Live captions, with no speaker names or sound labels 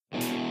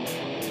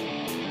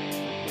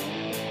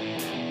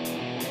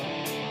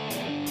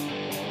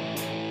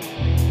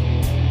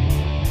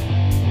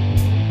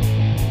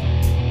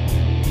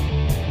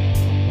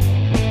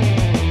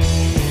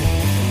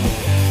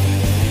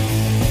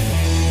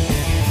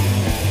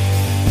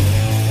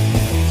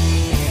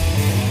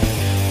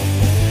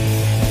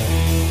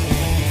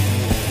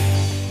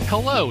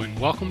Hello and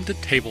welcome to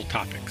Table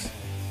Topics,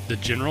 the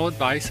general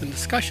advice and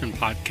discussion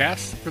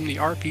podcast from the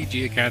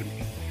RPG Academy.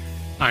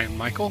 I am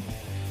Michael,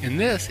 and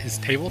this is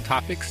Table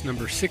Topics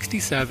number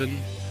 67,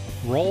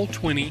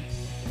 Roll20,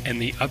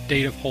 and the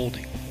Update of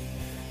Holding.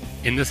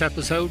 In this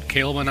episode,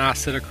 Caleb and I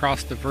sit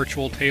across the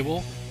virtual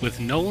table with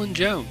Nolan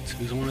Jones,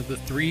 who's one of the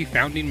 3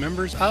 founding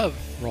members of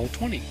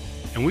Roll20,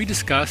 and we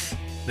discuss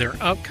their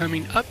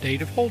upcoming update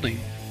of Holding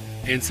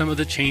and some of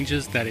the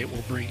changes that it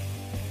will bring.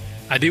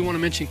 I do want to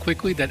mention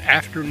quickly that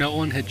after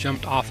Nolan had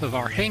jumped off of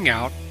our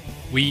Hangout,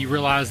 we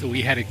realized that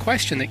we had a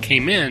question that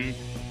came in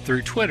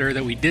through Twitter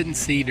that we didn't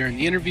see during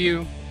the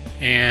interview,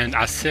 and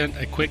I sent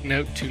a quick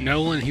note to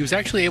Nolan. He was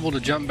actually able to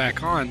jump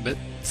back on, but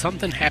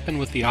something happened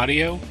with the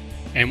audio,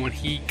 and when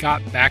he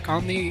got back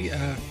on the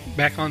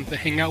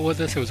Hangout with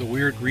us, there was a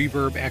weird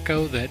reverb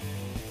echo that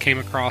came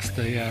across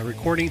the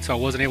recording, so I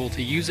wasn't able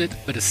to use it.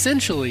 But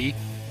essentially,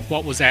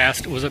 what was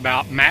asked was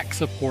about Mac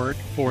support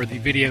for the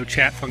video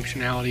chat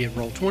functionality of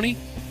Roll20,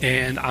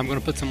 and I'm going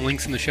to put some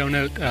links in the show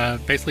note.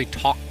 Basically,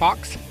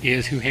 TalkBox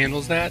is who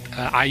handles that.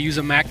 I use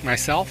a Mac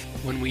myself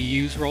when we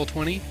use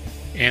Roll20,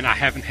 and I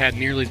haven't had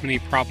nearly as many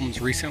problems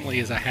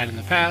recently as I had in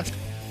the past,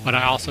 but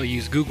I also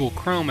use Google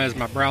Chrome as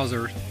my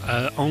browser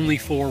only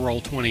for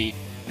Roll20,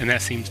 and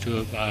that seems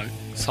to have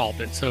solved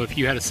it. So if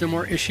you had a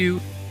similar issue,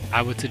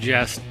 I would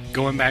suggest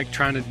going back,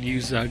 trying to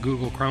use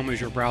Google Chrome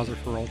as your browser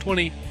for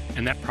Roll20,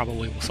 and that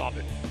probably will solve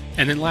it.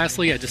 And then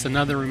lastly, just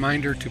another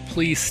reminder to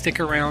please stick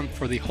around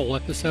for the whole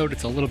episode.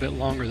 It's a little bit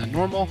longer than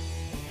normal,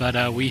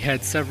 but we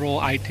had several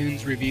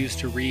iTunes reviews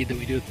to read that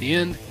we do at the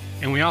end,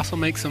 and we also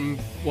make some,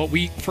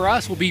 for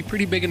us will be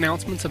pretty big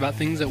announcements about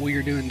things that we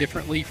are doing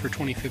differently for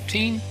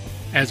 2015,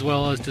 as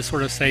well as to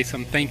sort of say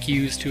some thank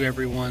yous to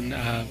everyone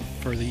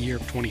for the year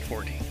of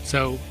 2040.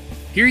 So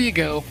here you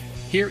go.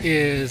 Here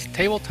is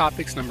Table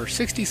Topics number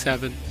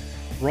 67,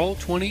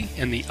 Roll20,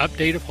 and the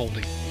Update of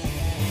Holding.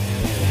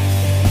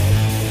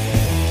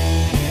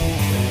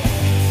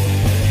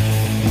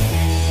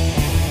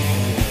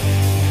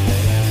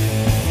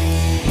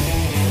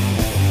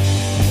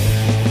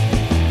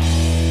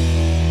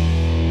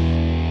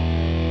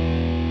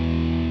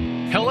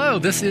 Hello,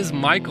 this is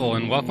Michael,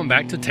 and welcome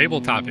back to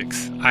Table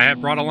Topics. I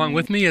have brought along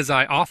with me, as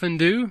I often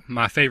do,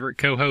 my favorite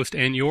co-host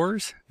and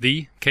yours,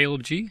 the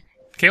Caleb G.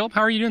 Caleb,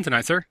 how are you doing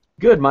tonight, sir?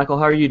 Good, Michael.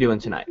 How are you doing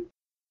tonight?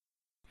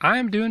 I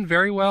am doing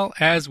very well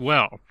as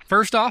well.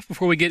 First off,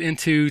 before we get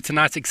into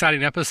tonight's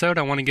exciting episode,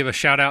 I want to give a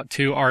shout out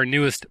to our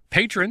newest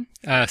patron.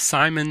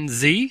 Simon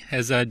Z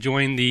has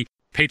joined the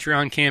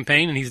Patreon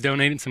campaign, and he's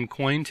donated some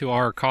coin to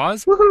our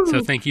cause. Woohoo!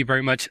 So thank you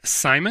very much,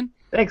 Simon.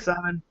 Thanks,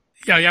 Simon.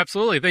 Yeah,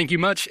 absolutely. Thank you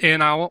much.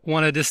 And I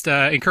want to just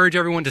encourage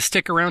everyone to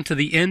stick around to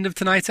the end of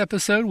tonight's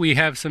episode. We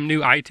have some new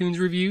iTunes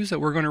reviews that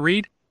we're going to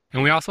read,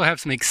 and we also have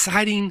some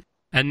exciting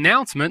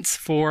announcements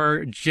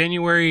for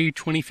January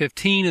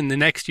 2015 and the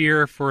next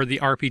year for the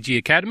RPG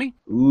Academy.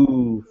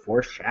 Ooh,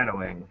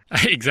 foreshadowing.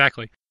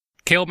 Exactly.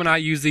 Caleb and I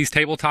use these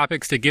table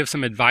topics to give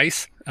some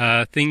advice,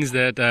 things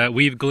that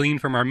we've gleaned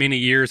from our many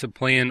years of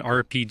playing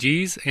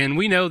RPGs. And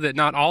we know that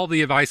not all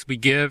the advice we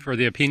give or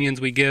the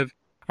opinions we give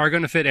are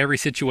going to fit every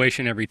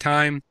situation, every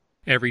time,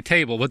 every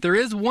table. But there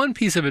is one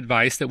piece of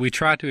advice that we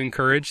try to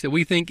encourage that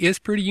we think is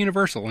pretty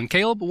universal. And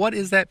Caleb, what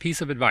is that piece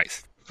of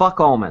advice?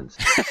 Fuck almonds.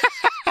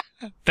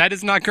 That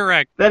is not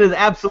correct. That is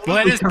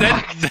absolutely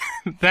correct.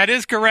 That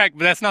is correct,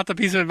 but that's not the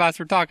piece of advice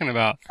we're talking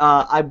about.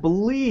 I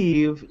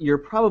believe you're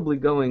probably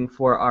going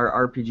for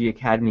our RPG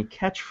Academy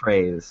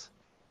catchphrase,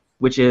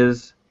 which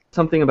is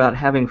something about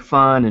having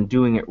fun and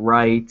doing it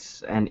right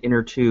and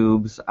inner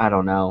tubes. I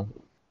don't know.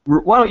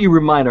 Why don't you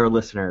remind our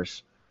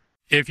listeners?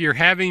 If you're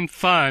having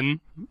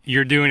fun,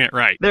 you're doing it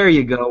right. There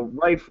you go.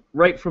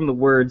 Right from the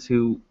words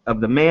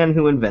of the man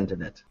who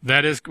invented it.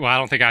 That is, well, I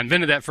don't think I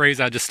invented that phrase.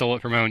 I just stole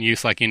it for my own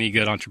use like any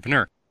good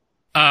entrepreneur.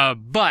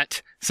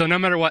 So no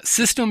matter what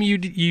system you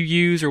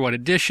use or what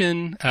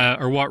edition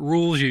or what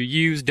rules you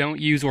use, don't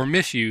use, or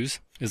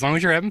misuse, as long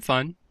as you're having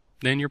fun,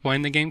 then you're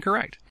playing the game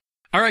correct.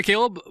 All right,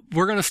 Caleb,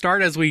 we're going to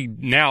start, as we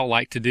now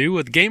like to do,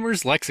 with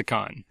Gamer's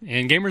Lexicon.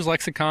 And Gamer's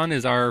Lexicon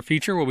is our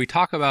feature where we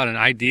talk about an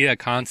idea, a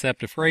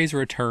concept, a phrase,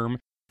 or a term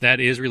that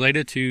is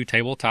related to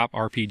tabletop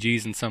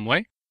RPGs in some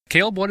way.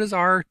 Caleb, what is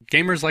our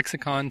Gamer's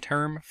Lexicon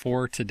term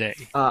for today?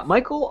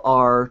 Michael,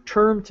 our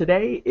term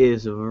today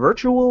is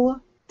virtual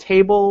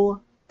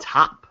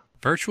tabletop.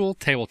 Virtual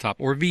tabletop,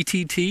 or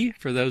VTT,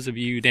 for those of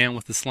you down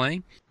with the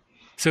slang.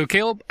 So,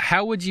 Caleb,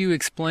 how would you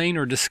explain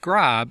or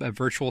describe a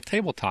virtual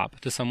tabletop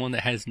to someone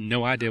that has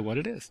no idea what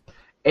it is?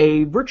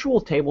 A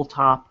virtual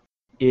tabletop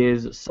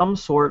is some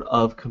sort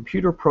of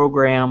computer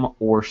program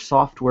or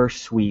software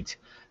suite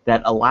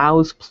that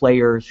allows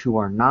players who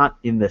are not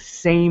in the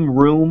same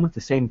room,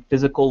 the same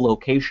physical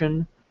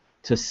location,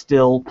 to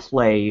still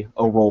play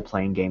a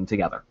role-playing game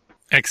together.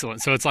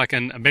 Excellent. So it's like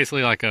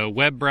basically like a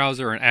web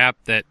browser or an app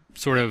that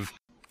sort of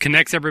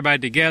connects everybody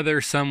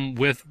together, some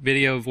with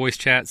video, voice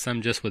chat,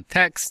 some just with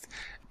text,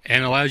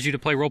 and allows you to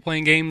play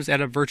role-playing games at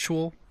a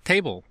virtual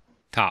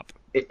tabletop.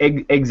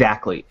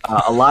 Exactly.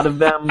 A lot of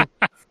them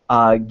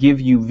give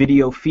you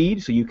video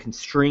feed, so you can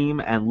stream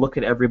and look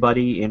at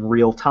everybody in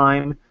real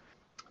time.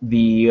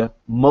 The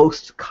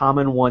most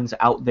common ones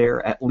out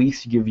there at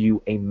least give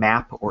you a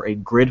map or a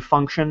grid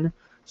function,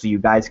 so you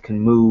guys can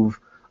move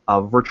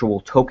virtual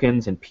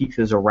tokens and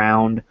pieces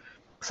around.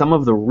 Some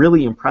of the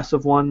really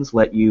impressive ones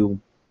let you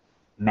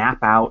map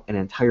out an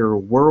entire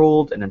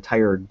world, an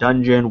entire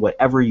dungeon,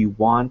 whatever you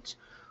want,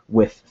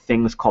 with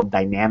things called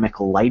dynamic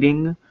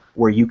lighting,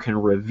 where you can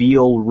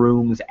reveal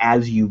rooms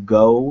as you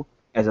go,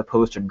 as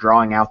opposed to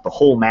drawing out the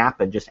whole map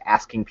and just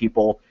asking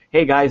people,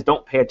 hey guys,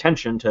 don't pay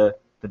attention to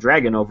the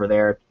dragon over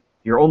there,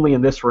 you're only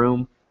in this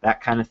room,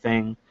 that kind of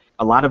thing.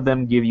 A lot of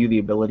them give you the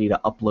ability to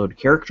upload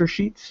character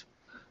sheets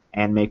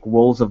and make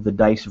rolls of the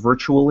dice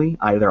virtually,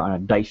 either on a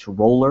dice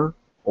roller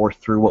or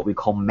through what we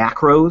call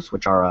macros,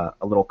 which are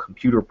a little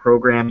computer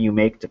program you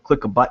make to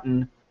click a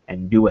button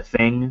and do a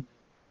thing.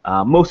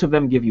 Most of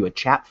them give you a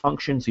chat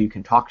function so you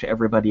can talk to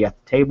everybody at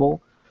the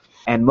table.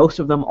 And most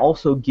of them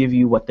also give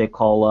you what they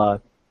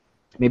call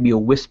maybe a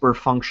whisper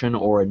function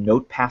or a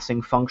note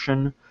passing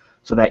function,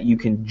 so that you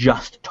can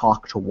just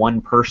talk to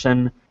one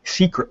person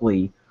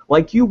secretly,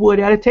 like you would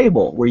at a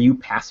table, where you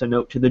pass a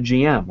note to the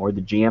GM, or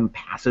the GM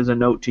passes a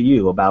note to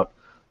you about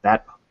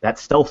that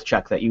stealth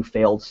check that you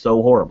failed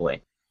so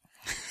horribly.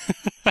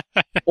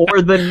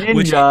 Or the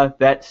ninja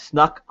that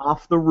snuck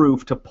off the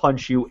roof to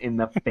punch you in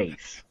the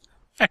face.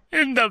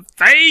 In the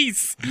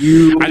face!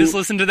 I just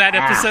listened to that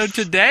episode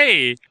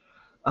today.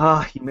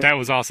 That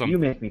was awesome. You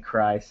make me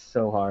cry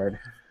so hard.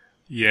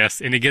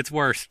 Yes, and it gets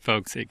worse,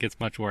 folks. It gets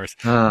much worse.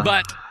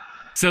 But,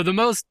 so the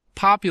most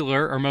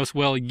popular or most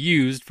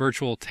well-used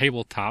virtual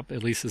tabletop,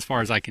 at least as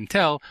far as I can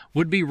tell,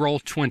 would be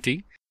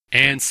Roll20.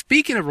 And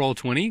speaking of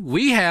Roll20,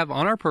 we have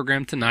on our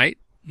program tonight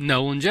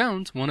Nolan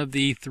Jones, one of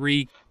the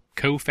 3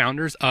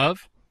 co-founders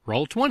of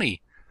Roll20.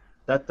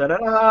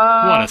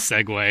 Da-da-da-da. What a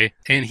segue.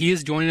 And he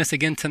is joining us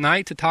again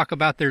tonight to talk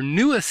about their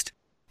newest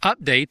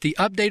update, the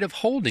update of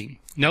Holding.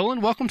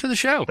 Nolan, welcome to the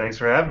show. Thanks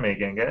for having me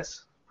again,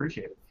 guys.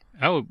 Appreciate it.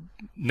 Oh,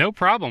 no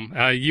problem.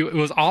 It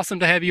was awesome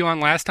to have you on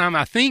last time.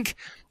 I think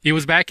it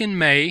was back in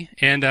May,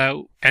 and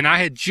I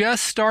had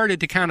just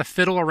started to kind of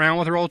fiddle around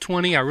with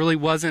Roll20. I really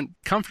wasn't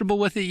comfortable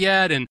with it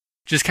yet, and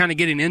just kind of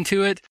getting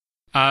into it.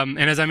 And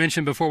as I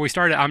mentioned before we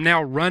started, I'm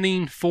now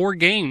running 4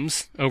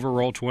 games over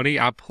Roll20.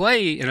 I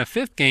play in a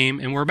 5th game,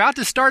 and we're about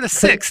to start a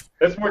 6th.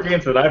 That's more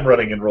games than I'm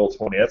running in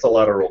Roll20. That's a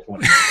lot of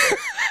Roll20.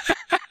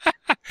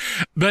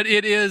 But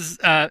it is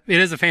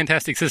a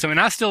fantastic system, and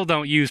I still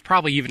don't use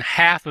probably even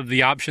half of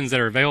the options that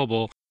are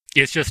available.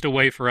 It's just a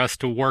way for us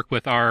to work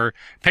with our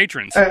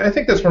patrons. I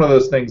think that's one of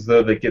those things,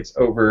 though, that gets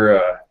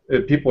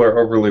people are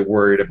overly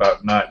worried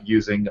about not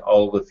using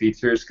all of the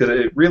features, because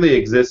it really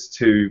exists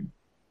to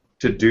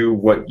do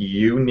what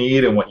you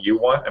need and what you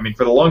want. I mean,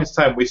 for the longest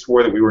time, we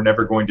swore that we were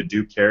never going to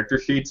do character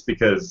sheets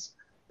because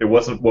it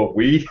wasn't what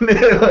we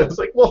It's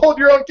like, well, hold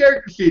your own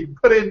character sheet and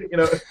put in,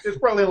 there's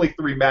probably only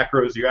 3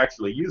 macros you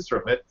actually use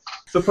from it,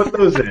 so put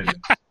those in.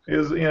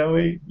 Because,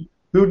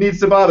 who needs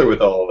to bother with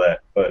all of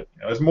that? But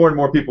as more and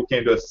more people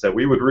came to us and said,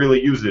 we would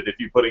really use it if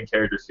you put in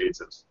character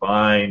sheets, it's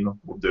fine,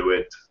 we'll do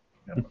it.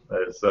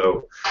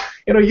 So,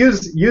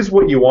 use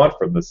what you want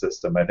from the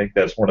system. I think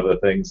that's one of the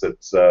things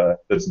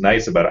that's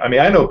nice about it. I mean,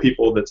 I know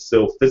people that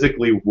still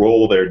physically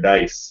roll their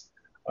dice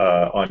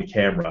on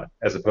camera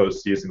as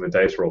opposed to using the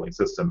dice rolling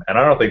system, and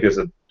I don't think there's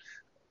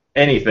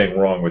anything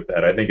wrong with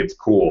that. I think it's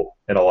cool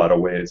in a lot of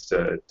ways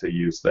to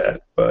use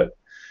that. But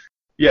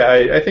yeah,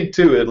 I think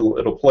too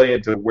it'll play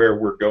into where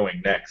we're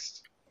going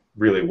next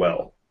really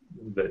well.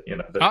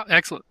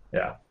 Excellent.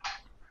 Yeah.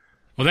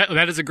 Well,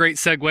 that is a great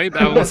segue.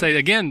 But I will say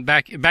again,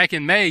 back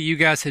in May, you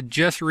guys had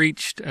just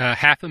reached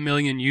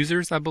 500,000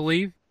 users, I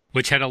believe,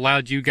 which had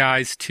allowed you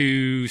guys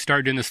to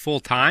start doing this full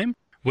time,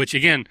 which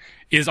again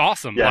is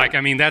awesome. Yeah. Like,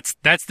 I mean, that's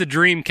the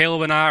dream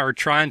Caleb and I are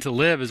trying to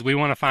live, is we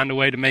want to find a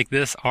way to make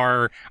this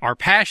our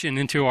passion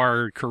into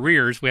our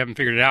careers. We haven't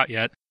figured it out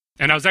yet.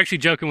 And I was actually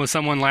joking with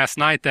someone last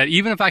night that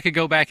even if I could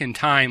go back in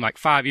time like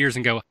 5 years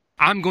and go,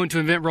 I'm going to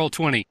invent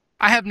Roll20,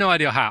 I have no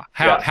idea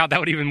how that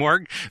would even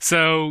work.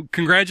 So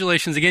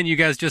congratulations again. You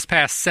guys just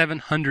passed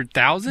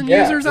 700,000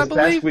 users, I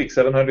believe. Last week,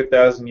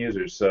 700,000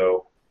 users.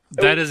 So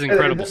that is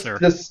incredible, sir.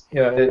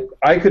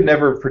 I could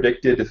never have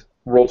predicted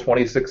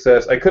Roll20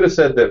 success. I could have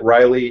said that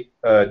Riley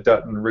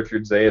Dutton,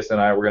 Richard Zayas, and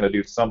I were going to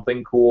do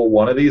something cool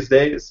one of these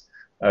days,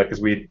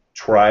 because we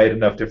tried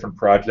enough different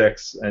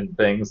projects and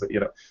things that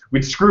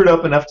we'd screwed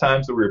up enough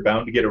times that we were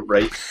bound to get it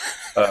right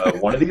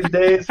one of these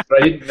days.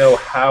 But I didn't know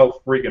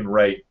how friggin'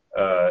 right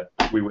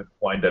we would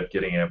wind up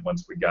getting it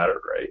once we got it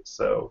right.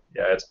 So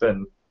yeah, it's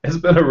been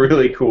a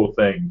really cool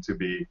thing to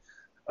be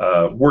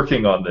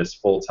working on this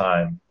full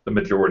time the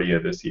majority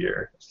of this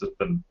year. It's just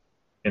been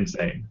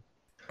insane.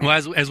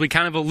 Well, as we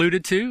kind of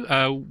alluded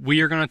to,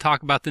 we are going to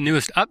talk about the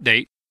newest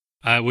update,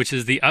 which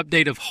is the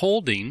update of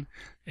Holding.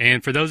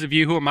 And for those of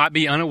you who might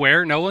be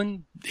unaware,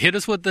 Nolan, hit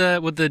us with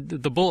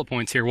the bullet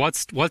points here.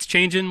 What's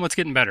changing? What's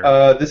getting better?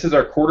 This is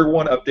our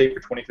Q1 update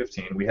for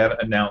 2015. We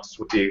haven't announced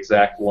what the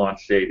exact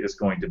launch date is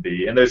going to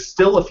be, and there's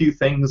still a few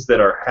things that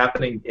are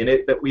happening in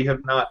it that we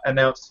have not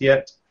announced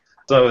yet.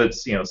 Some of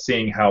it's,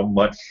 seeing how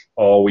much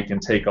all we can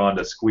take on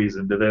to squeeze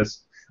into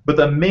this. But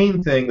the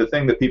main thing, the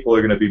thing that people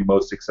are going to be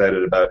most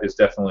excited about is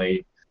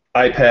definitely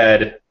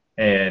iPad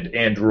and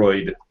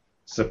Android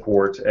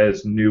support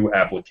as new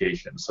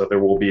applications. So there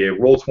will be a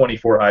Roll20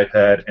 for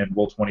iPad and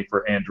Roll20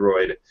 for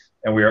Android,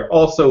 and we are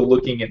also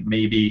looking at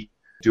maybe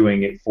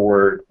doing it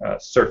for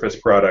Surface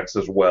products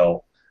as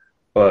well.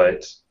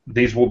 But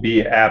these will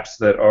be apps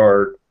that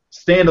are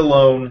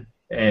standalone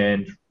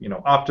and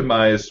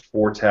optimized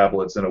for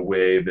tablets in a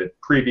way that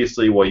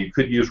previously, while you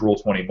could use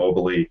Roll20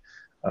 mobilely,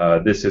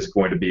 this is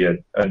going to be a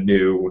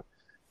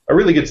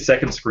really good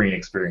second screen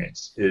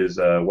experience is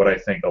what I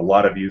think a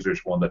lot of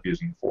users will end up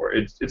using it for.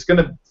 It's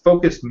going to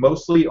focus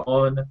mostly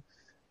on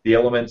the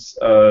elements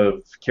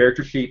of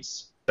character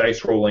sheets,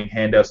 dice rolling,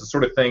 handouts, the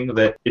sort of thing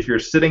that if you're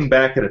sitting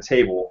back at a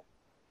table,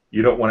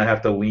 you don't want to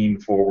have to lean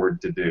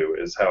forward to do,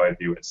 is how I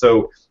view it.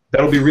 So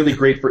that'll be really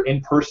great for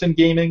in-person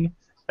gaming,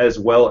 as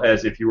well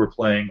as if you were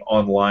playing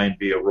online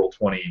via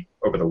Roll20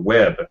 over the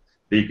web,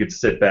 that you could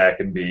sit back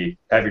and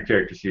have your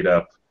character sheet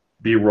up,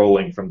 be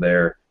rolling from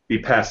there, be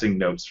passing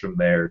notes from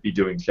there, be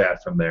doing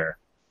chat from there.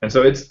 And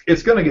so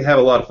it's going to have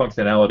a lot of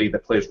functionality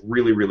that plays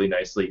really, really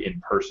nicely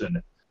in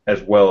person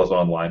as well as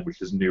online,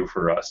 which is new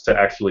for us. To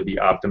actually be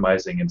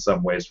optimizing in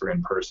some ways for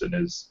in-person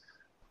is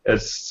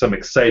some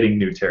exciting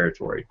new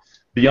territory.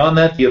 Beyond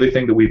that, the other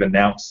thing that we've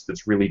announced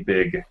that's really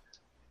big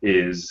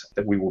is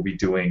that we will be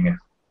doing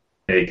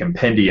a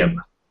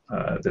compendium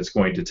that's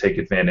going to take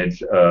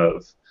advantage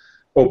of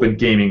open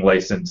gaming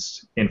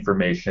licensed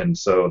information.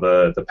 So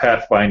the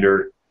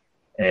Pathfinder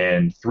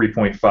and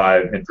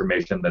 3.5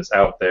 information that's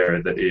out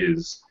there that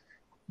is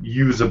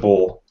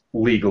usable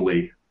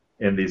legally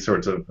in these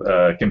sorts of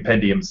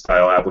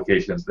compendium-style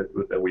applications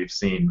that we've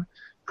seen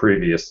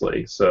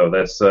previously. So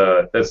that's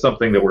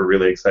something that we're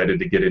really excited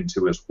to get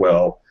into as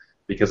well,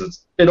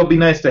 because it'll be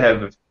nice to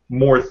have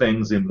more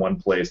things in one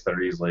place that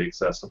are easily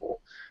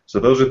accessible. So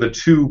those are the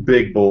two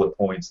big bullet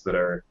points that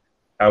are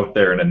out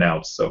there and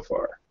announced so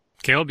far.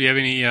 Caleb, do you have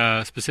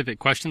any specific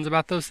questions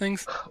about those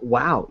things?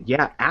 Wow,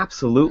 yeah,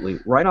 absolutely.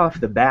 Right off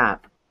the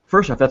bat,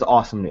 first off, that's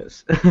awesome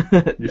news.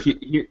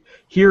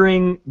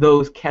 Hearing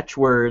those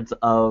catchwords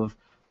of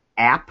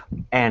app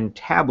and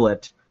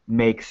tablet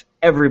makes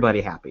everybody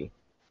happy.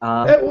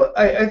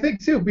 I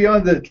think too,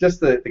 beyond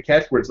just the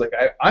catchwords, like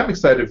I'm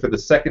excited for the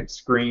second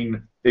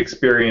screen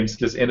experience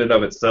just in and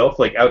of itself.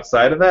 Like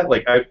outside of that,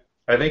 like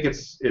I think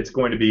it's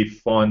going to be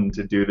fun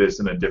to do this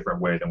in a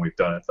different way than we've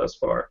done it thus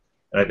far.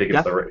 And I think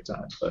it's the right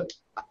time. But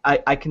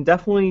I can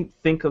definitely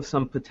think of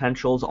some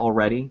potentials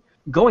already.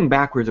 Going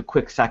backwards a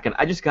quick second,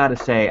 I just got to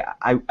say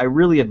I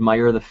really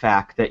admire the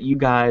fact that you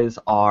guys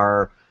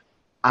are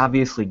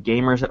obviously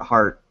gamers at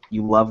heart.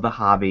 You love the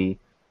hobby.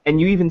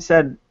 And you even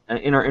said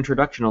in our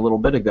introduction a little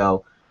bit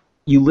ago,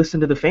 you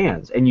listen to the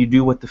fans and you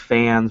do what the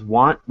fans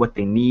want, what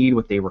they need,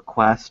 what they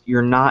request.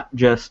 You're not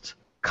just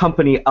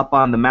company up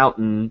on the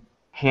mountain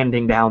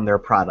handing down their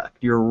product.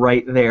 You're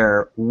right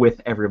there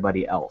with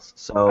everybody else.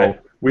 So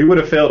we would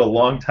have failed a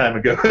long time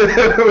ago.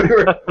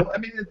 I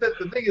mean,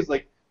 the thing is,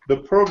 like, the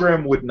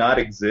program would not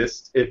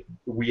exist if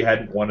we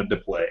hadn't wanted to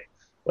play.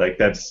 Like,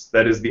 that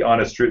is the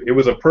honest truth. It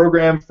was a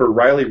program for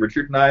Riley,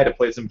 Richard, and I to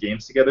play some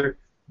games together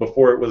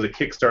before it was a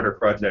Kickstarter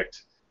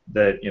project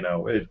that,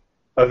 it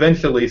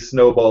eventually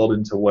snowballed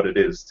into what it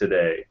is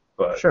today.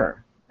 But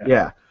sure,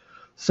 yeah.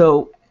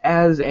 So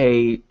as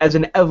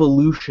an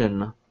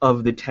evolution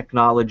of the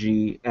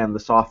technology and the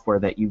software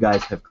that you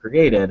guys have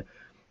created,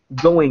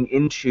 going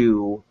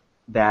into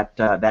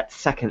that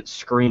second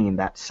screen,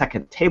 that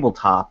second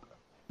tabletop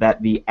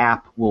that the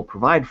app will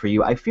provide for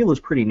you, I feel is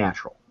pretty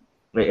natural.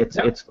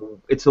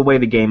 It's the way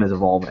the game is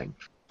evolving.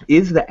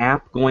 Is the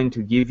app going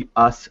to give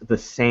us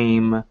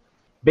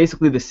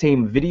basically the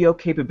same video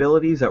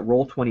capabilities that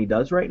Roll20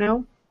 does right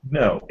now?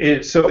 No.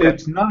 It's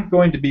not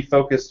going to be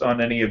focused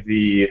on any of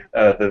the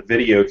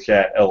video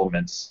chat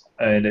elements,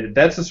 and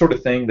that's the sort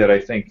of thing that I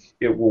think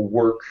it will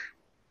work.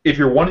 If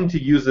you're wanting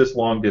to use this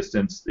long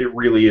distance, it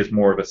really is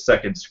more of a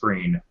second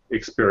screen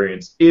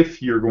experience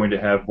if you're going to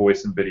have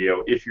voice and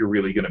video, if you're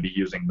really going to be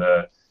using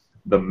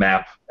the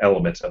map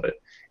elements of it.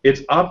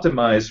 It's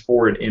optimized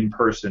for an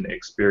in-person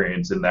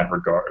experience in that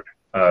regard,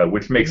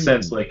 which makes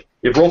sense. Like,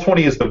 if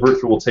Roll20 is the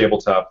virtual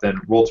tabletop, then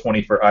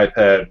Roll20 for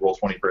iPad,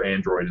 Roll20 for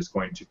Android is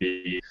going to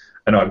be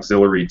an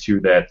auxiliary to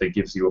that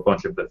gives you a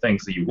bunch of the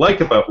things that you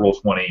like about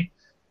Roll20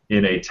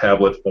 in a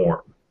tablet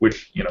form,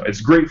 which,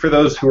 it's great for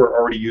those who are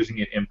already using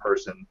it in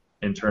person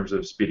in terms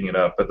of speeding it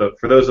up. But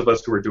for those of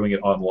us who are doing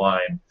it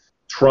online,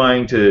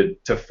 trying to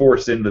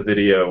force in the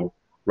video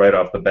right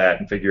off the bat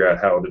and figure out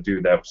how to do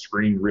that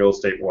screen real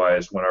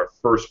estate-wise, when our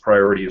first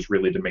priority is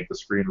really to make the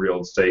screen real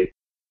estate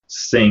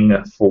sing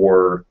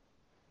for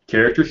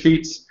character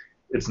sheets,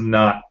 it's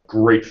not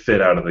great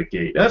fit out of the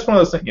gate. And that's one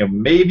of those things,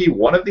 maybe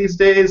one of these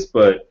days,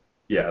 but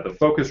yeah, the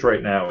focus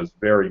right now is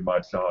very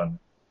much on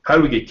how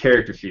do we get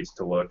character sheets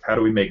to look? How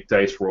do we make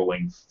dice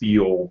rolling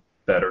feel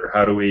better?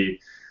 How do we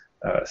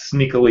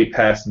sneakily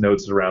pass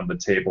notes around the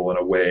table in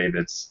a way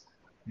that's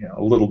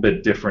a little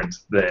bit different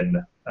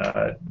than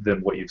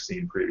what you've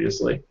seen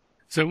previously?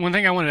 So one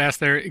thing I wanted to ask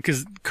there,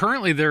 because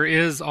currently there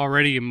is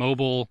already a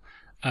mobile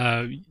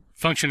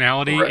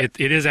functionality.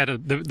 It is at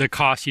the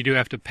cost you do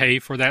have to pay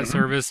for that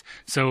service.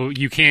 So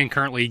you can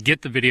currently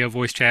get the video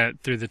voice chat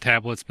through the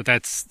tablets, but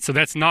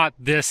that's not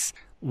this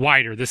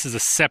wider. This is a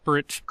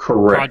separate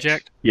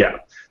project. Yeah,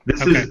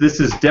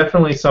 this is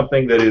definitely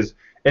something that is,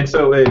 and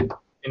so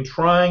in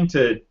trying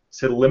to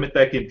limit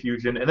that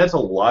confusion, and that's a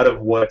lot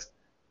of what,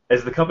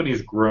 as the company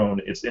has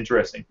grown, it's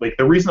interesting. Like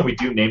the reason that we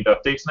do named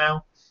updates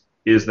now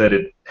is that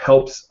it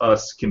helps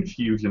us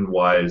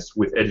confusion-wise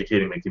with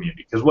educating the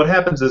community. Because what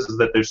happens is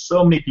that there's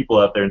so many people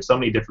out there in so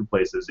many different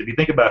places. If you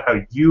think about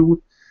how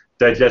you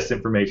digest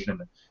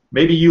information,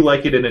 maybe you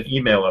like it in an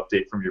email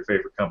update from your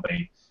favorite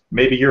company.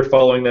 Maybe you're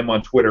following them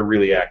on Twitter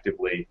really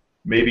actively.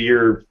 Maybe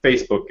you're a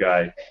Facebook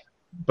guy.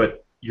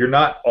 But you're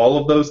not all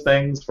of those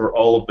things for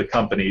all of the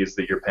companies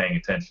that you're paying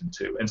attention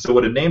to. And so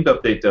what a named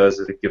update does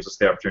is it gives us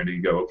the opportunity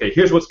to go, okay,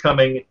 here's what's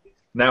coming.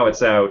 Now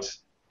it's out.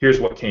 Here's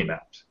what came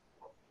out.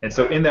 And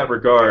so in that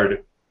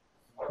regard,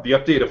 the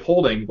update of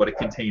Holding, what it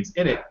contains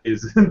in it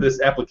is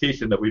this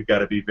application that we've got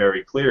to be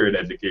very clear in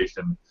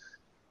education.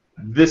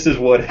 This is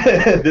what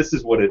this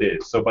is what it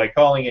is. So by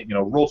calling it,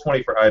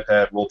 Roll20 for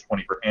iPad,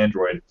 Roll20 for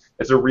Android,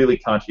 it's a really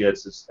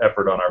conscientious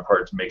effort on our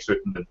part to make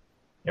certain that,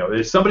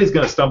 if somebody's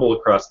going to stumble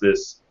across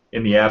this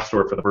in the App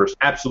Store for the first,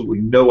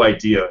 absolutely no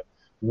idea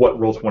what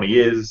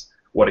Roll20 is,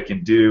 what it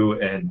can do,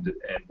 and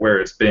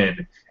where it's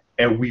been.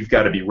 And we've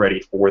got to be ready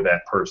for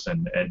that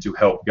person and to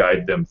help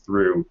guide them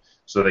through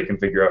so they can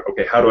figure out,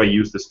 okay, how do I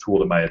use this tool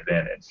to my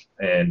advantage?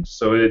 And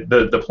so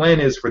the plan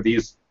is for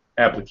these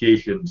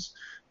applications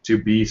to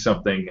be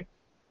something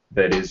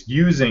that is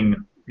using,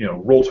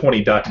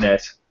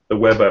 Roll20.net, the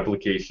web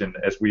application,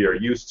 as we are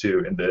used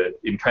to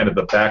in kind of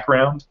the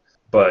background,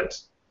 but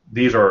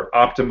these are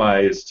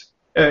optimized.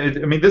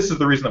 This is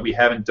the reason that we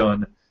haven't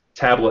done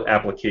tablet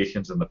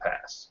applications in the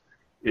past,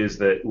 is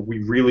that we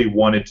really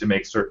wanted to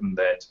make certain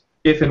that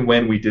if and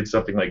when we did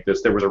something like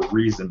this, there was a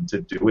reason to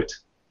do it.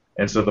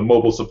 And so the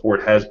mobile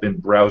support has been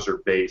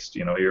browser-based.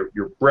 You're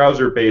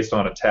browser-based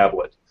on a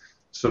tablet.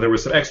 So there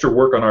was some extra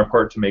work on our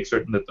part to make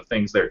certain that the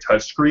things there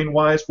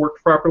touchscreen-wise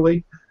worked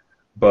properly.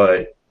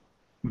 But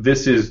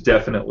this is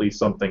definitely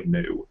something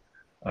new,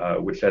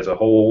 which has a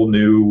whole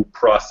new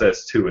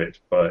process to it.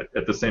 But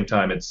at the same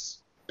time,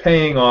 it's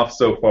paying off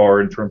so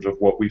far in terms of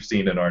what we've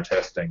seen in our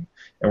testing.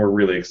 And we're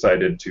really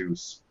excited to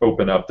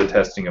open up the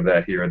testing of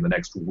that here in the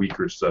next week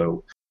or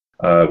so.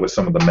 With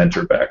some of the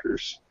mentor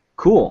backers.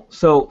 Cool.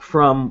 So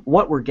from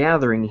what we're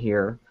gathering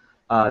here,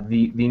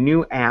 the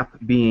new app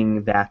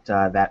being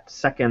that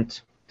second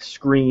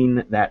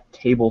screen, that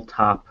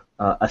tabletop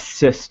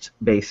assist,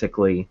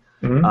 basically.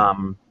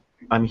 Mm-hmm.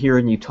 I'm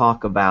hearing you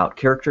talk about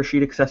character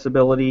sheet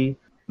accessibility,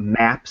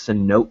 maps,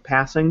 and note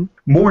passing.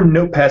 More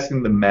note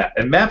passing than map.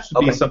 And maps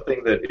would be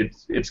something that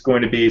it's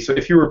going to be. So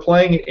if you were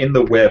playing in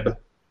the web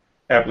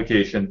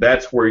application,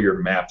 that's where your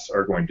maps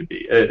are going to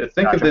be.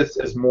 Think of this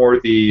as more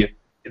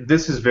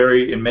this is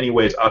very, in many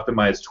ways,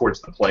 optimized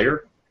towards the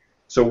player.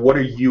 So what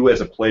are you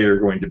as a player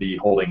going to be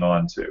holding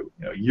on to?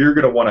 You're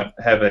going to want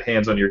to have a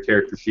hands on your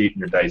character sheet and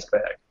your dice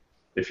bag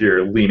if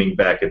you're leaning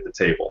back at the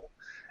table.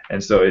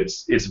 And so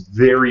it's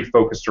very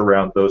focused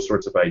around those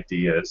sorts of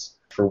ideas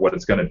for what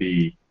it's going to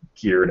be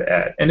geared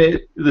at. And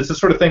this is the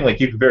sort of thing, like,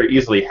 you could very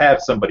easily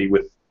have somebody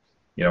with,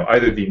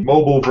 either the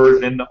mobile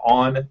version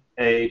on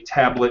a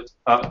tablet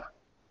up,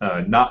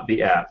 not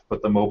the app,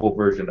 but the mobile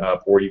version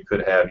up, or you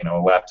could have, a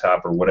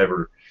laptop or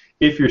whatever,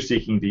 if you're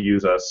seeking to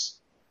use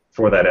us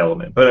for that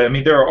element. But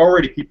there are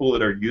already people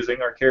that are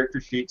using our character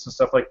sheets and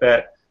stuff like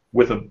that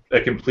with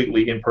a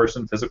completely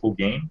in-person physical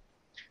game,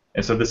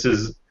 and so this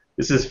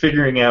is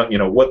figuring out,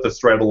 what the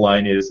straddle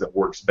line is that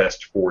works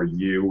best for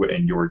you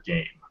and your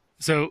game.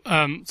 So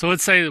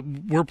let's say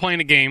we're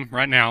playing a game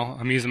right now.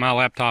 I'm using my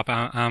laptop.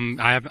 I'm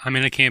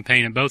in a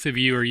campaign, and both of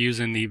you are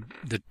using the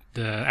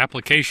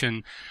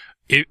application.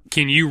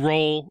 Can you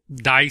roll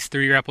dice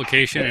through your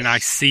application, and I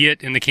see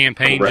it in the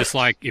campaign? Correct. Just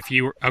like if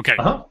you were... Okay.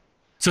 Uh-huh.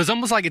 So it's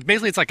almost like,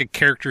 it's like a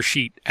character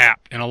sheet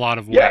app in a lot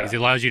of ways. Yeah. It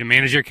allows you to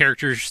manage your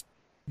characters,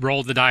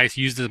 roll the dice,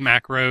 use the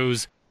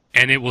macros,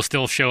 and it will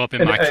still show up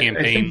in my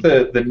campaign. I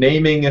think the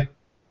naming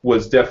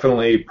was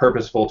definitely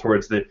purposeful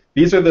towards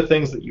these are the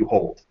things that you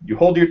hold. You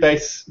hold your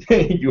dice,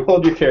 you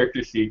hold your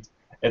character sheet,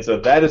 and so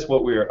that is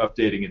what we are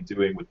updating and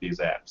doing with these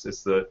apps.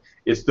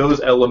 It's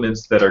those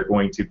elements that are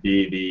going to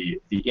be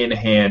the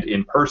in-hand,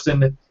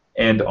 in-person,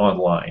 and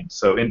online.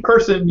 So in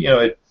person,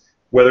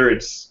 whether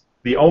it's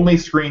the only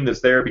screen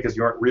that's there because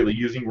you aren't really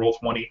using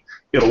Roll20,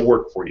 it'll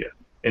work for you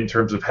in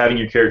terms of having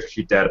your character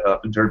sheet data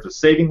up, in terms of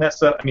saving that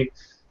stuff.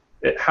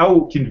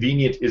 How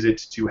convenient is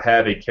it to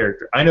have a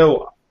character? I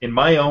know in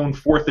my own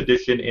 4th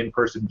edition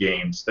in-person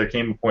games, there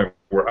came a point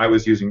where I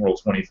was using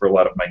Roll20 for a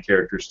lot of my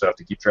character stuff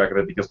to keep track of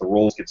it because the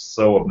rolls get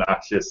so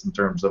obnoxious in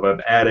terms of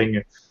I'm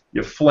adding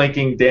your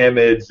flanking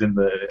damage and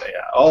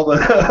all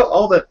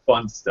that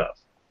fun stuff.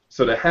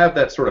 So to have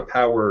that sort of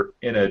power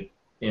in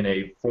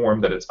a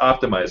form that it's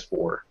optimized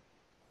for,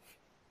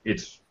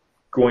 it's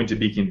going to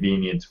be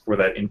convenient for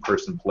that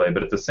in-person play.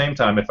 But at the same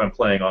time, if I'm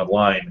playing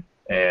online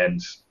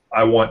and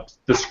I want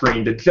the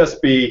screen to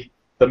just be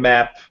the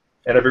map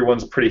and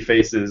everyone's pretty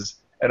faces,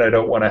 and I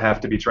don't want to have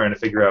to be trying to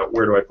figure out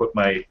where do I put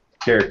my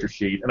character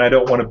sheet, and I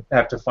don't want to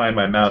have to find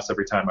my mouse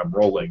every time I'm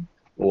rolling.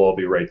 It'll all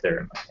be right there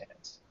in my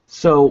hands.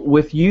 So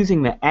with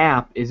using the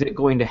app, is it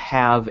going to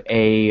have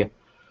a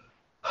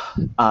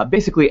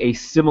basically a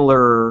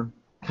similar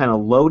kind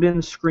of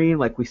load-in screen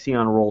like we see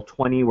on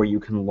Roll20 where you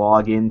can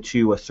log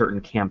into a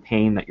certain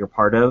campaign that you're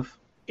part of?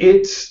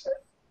 It's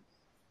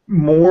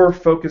more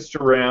focused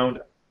around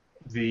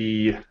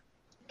the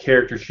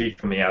character sheet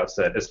from the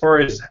outset. As far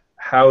as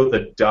how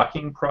the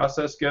docking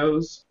process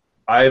goes,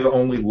 I've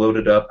only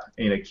loaded up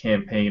in a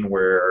campaign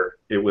where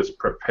it was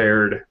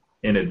prepared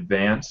in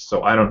advance,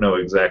 so I don't know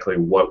exactly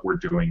what we're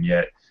doing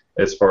yet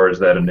as far as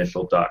that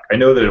initial dock. I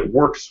know that it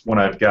works when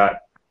I've got,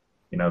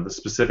 the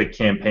specific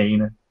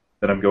campaign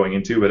that I'm going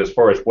into, but as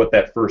far as what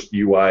that first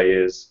UI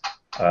is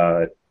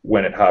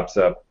when it hops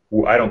up,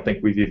 I don't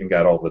think we've even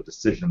got all the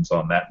decisions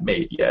on that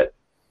made yet.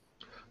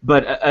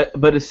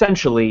 But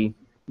essentially,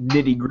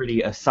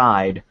 nitty-gritty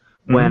aside,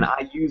 when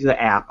I use the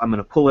app, I'm going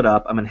to pull it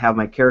up, I'm going to have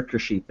my character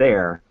sheet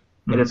there,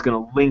 and it's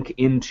going to link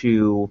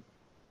into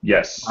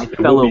my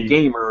fellow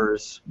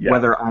gamers,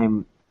 whether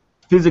I'm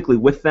physically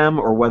with them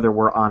or whether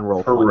we're on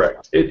Roll20.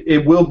 Correct.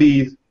 It will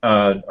be,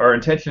 our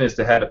intention is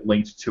to have it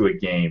linked to a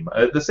game.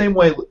 The same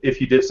way if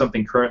you did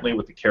something currently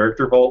with the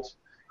Character Vault,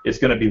 it's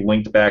going to be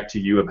linked back to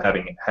you of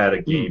having had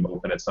a game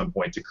open at some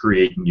point to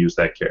create and use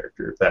that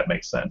character, if that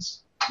makes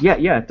sense. Yeah,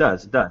 it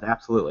does,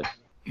 absolutely.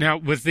 Now,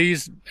 with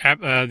these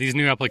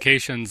new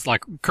applications,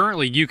 like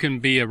currently you can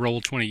be a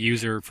Roll20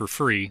 user for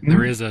free. Mm-hmm.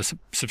 There is a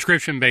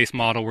subscription-based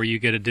model where you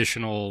get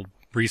additional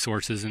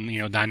resources and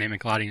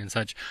dynamic lighting and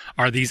such.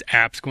 Are these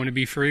apps going to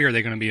be free, or are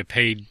they going to be a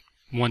paid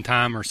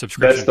one-time or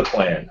subscription? That's the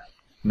plan.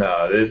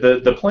 No,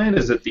 the plan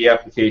is that the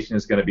application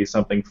is going to be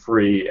something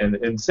free,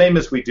 and same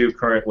as we do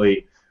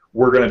currently,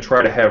 we're going to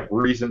try to have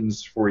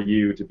reasons for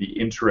you to be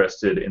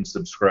interested in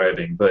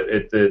subscribing, but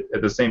at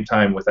the same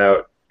time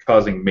without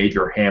causing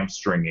major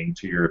hamstringing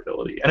to your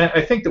ability. And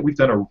I think that we've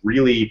done a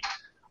really,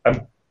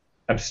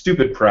 I'm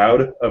stupid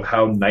proud of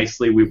how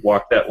nicely we've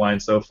walked that line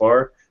so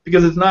far,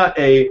 because it's not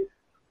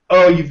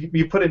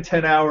you put in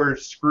 10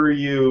 hours, screw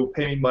you,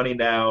 pay me money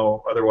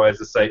now, otherwise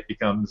the site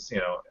becomes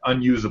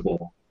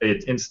unusable.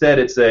 Instead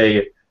it's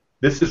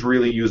this is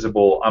really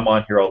usable, I'm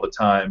on here all the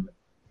time,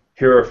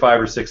 here are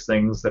 5 or 6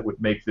 things that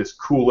would make this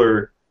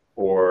cooler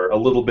or a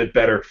little bit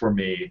better for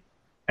me.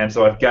 And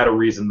so I've got a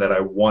reason that I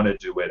want to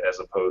do it, as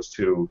opposed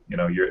to,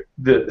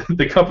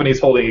 the company's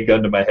holding a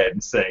gun to my head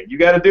and saying, you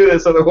got to do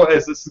this,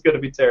 otherwise this is going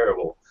to be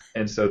terrible.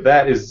 And so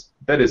that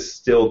is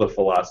still the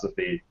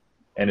philosophy,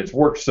 and it's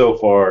worked so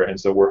far, and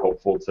so we're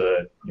hopeful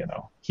to,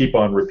 keep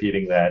on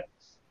repeating that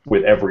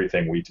with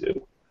everything we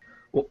do.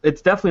 Well,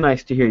 it's definitely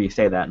nice to hear you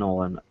say that,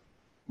 Nolan.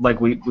 Like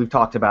we've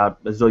talked about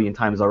a zillion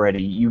times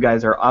already, you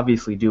guys are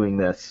obviously doing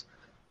this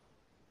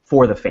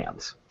for the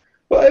fans.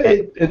 Well,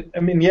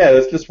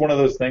 it's just one of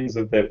those things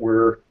that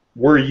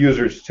we're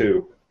users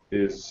too,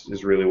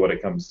 is really what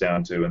it comes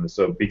down to, and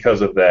so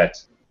because of that,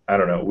 I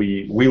don't know,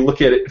 we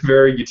look at it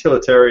very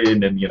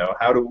utilitarian, and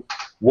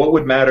what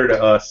would matter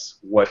to us,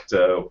 what's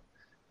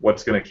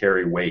going to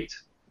carry weight,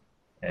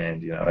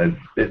 and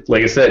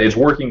like I said, it's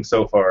working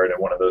so far, and it's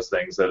one of those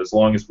things that as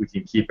long as we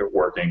can keep it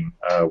working,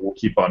 we'll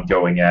keep on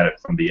going at it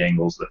from the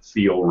angles that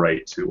feel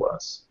right to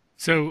us.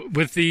 So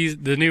with the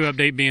new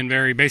update being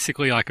very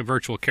basically like a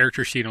virtual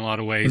character sheet in a lot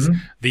of ways,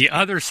 the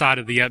other side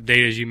of the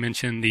update, as you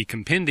mentioned, the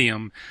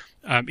compendium,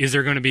 is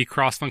there going to be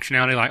cross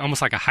functionality, like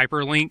almost like a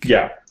hyperlink?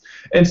 Yeah,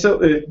 and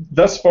so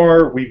thus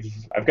far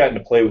I've gotten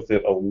to play with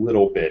it a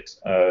little bit,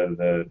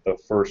 the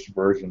first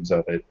versions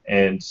of it,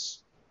 and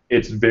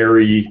it's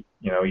very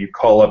you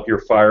call up your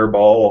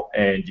Fireball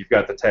and you've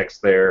got the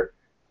text there,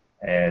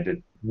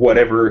 and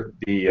whatever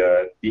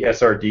the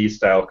SRD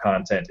style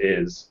content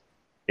is,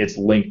 it's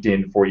linked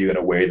in for you in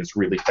a way that's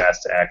really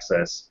fast to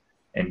access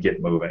and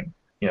get moving.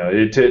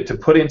 To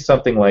put in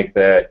something like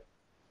that,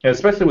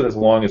 especially with as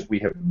long as we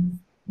have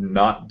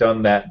not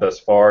done that thus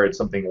far, it's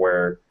something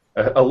where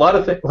a lot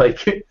of things,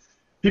 like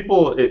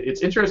people,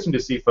 it's interesting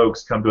to see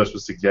folks come to us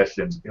with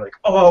suggestions and be like,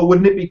 oh,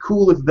 wouldn't it be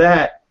cool if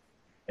that?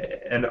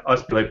 And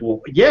us be like,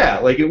 well, yeah,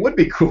 like it would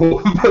be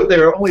cool, but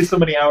there are only so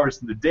many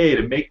hours in the day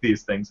to make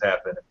these things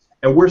happen.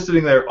 And we're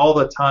sitting there all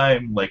the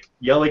time, like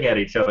yelling at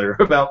each other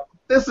about,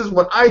 this is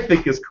what I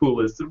think is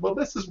coolest, and well,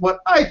 this is what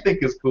I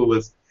think is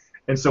coolest.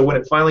 And so when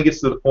it finally gets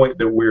to the point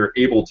that we're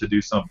able to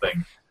do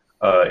something,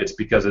 it's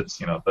because it's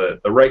the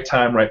right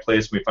time, right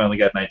place. We finally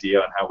got an idea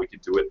on how we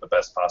could do it the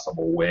best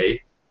possible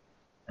way.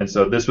 And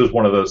so this was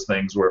one of those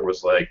things where it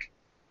was like,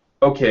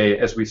 okay,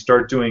 as we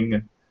start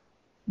doing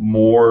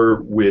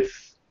more with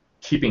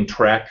keeping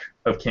track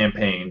of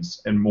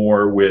campaigns and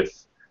more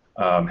with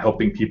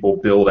helping people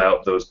build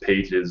out those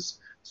pages,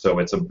 so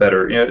it's a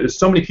better.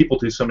 So many people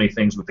do so many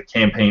things with the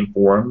campaign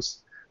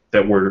forums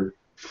that were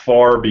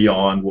far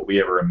beyond what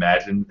we ever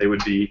imagined they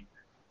would be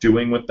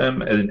doing with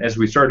them. And as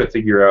we started to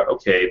figure out,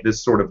 okay,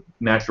 this sort of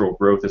natural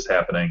growth is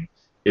happening,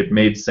 it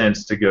made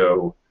sense to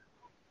go,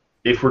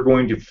 if we're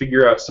going to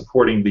figure out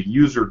supporting the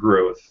user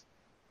growth,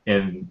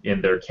 in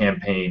their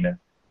campaign,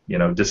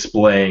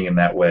 displaying in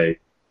that way.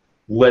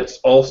 Let's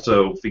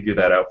also figure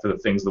that out for the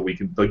games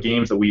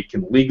that we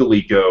can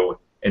legally go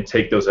and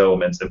take those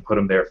elements and put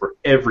them there for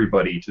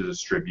everybody to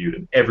distribute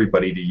and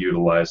everybody to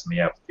utilize in the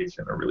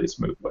application in a really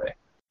smooth way.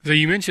 So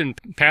you mentioned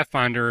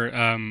Pathfinder.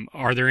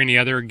 Are there any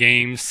other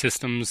game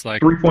systems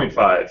like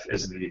 3.5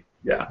 is the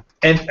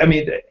and I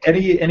mean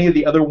any of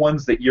the other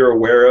ones that you're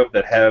aware of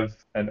that have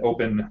an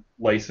open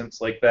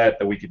license like that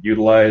we could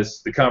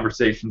utilize? The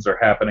conversations are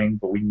happening,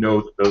 but we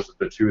know that those are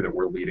the two that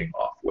we're leading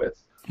off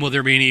with. Will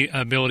there be any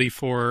ability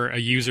for a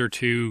user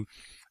to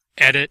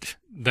edit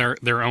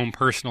their own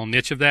personal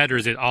niche of that, or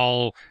is it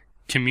all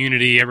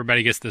community,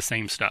 everybody gets the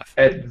same stuff?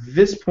 At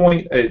this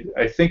point,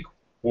 I think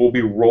we'll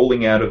be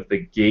rolling out of the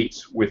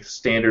gate with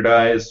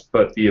standardized,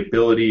 but the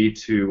ability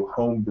to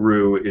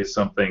homebrew is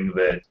something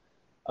that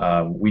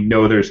we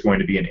know there's going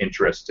to be an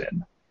interest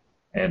in.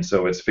 And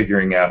so it's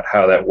figuring out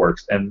how that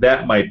works. And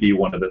that might be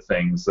one of the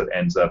things that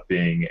ends up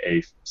being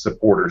a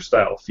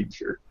supporter-style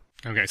feature.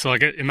 Okay, so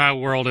like in my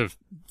world of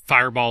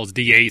Fireball's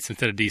D8s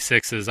instead of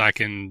D6s, I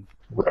can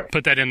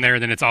put that in there,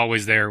 then it's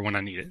always there when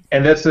I need it.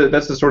 And that's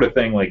the sort of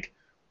thing, like,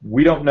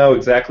 we don't know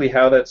exactly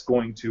how that's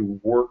going to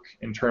work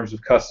in terms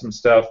of custom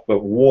stuff,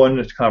 but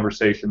one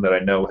conversation that I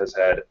know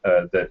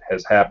that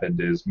has happened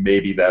is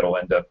maybe that'll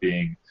end up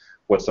being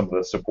what some of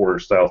the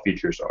supporter-style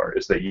features are,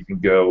 is that you can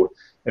go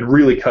and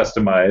really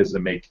customize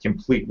and make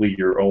completely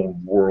your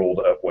own world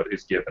of what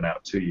is given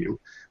out to you.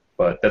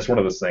 But that's one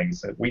of those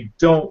things that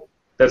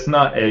that's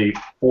not a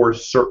for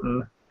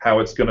certain how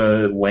it's going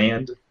to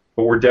land,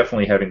 but we're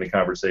definitely having the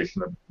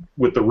conversation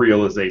with the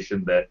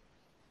realization that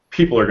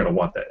people are going to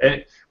want that.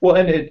 And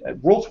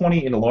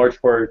Roll20, in a large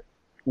part,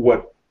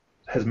 what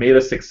has made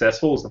us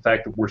successful is the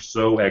fact that we're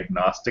so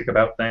agnostic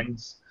about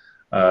things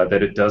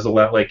that it does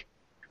allow, like,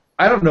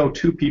 I don't know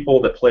two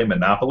people that play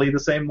Monopoly the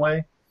same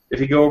way if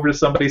you go over to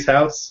somebody's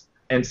house.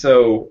 And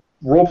so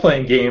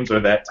role-playing games are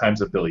that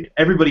times a billion.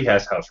 Everybody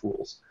has house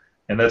rules.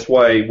 And that's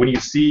why when you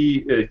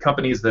see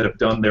companies that have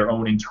done their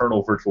own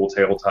internal virtual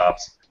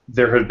tabletops,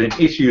 there have been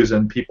issues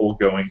and people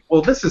going,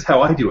 well, this is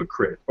how I do a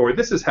crit, or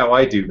this is how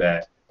I do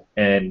that.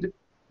 And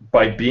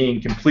by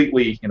being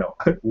completely,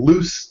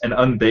 loose and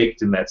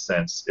unbaked in that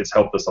sense, it's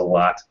helped us a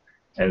lot.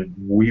 And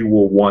we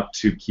will want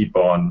to keep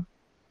on.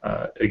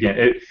 Again,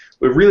 it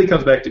really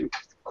comes back to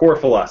core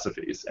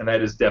philosophies, and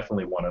that is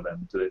definitely one of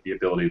them, the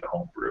ability to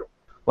homebrew.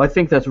 Well, I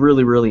think that's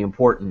really, really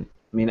important.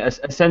 I mean,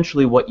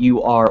 essentially what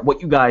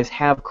you guys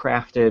have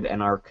crafted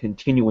and are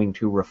continuing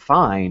to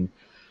refine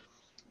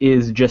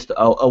is just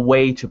a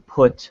way to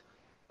put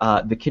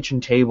the kitchen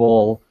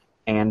table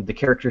and the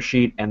character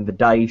sheet and the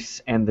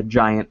dice and the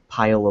giant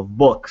pile of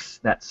books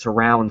that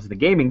surrounds the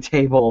gaming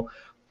table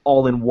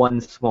all in one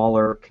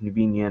smaller,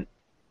 convenient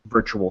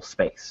virtual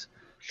space.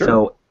 Sure.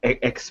 So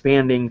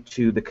expanding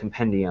to the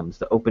compendiums,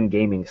 the open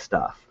gaming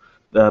stuff,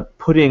 the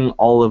putting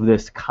all of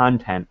this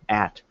content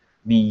at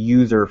the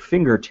user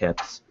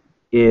fingertips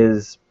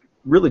is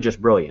really just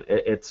brilliant.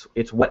 It's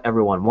what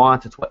everyone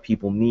wants. It's what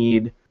people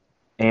need.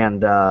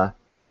 And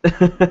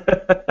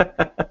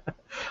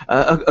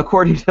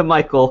according to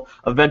Michael,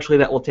 eventually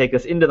that will take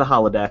us into the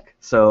holodeck.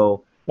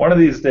 So one of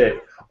these days.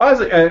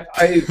 I've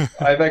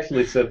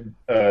actually said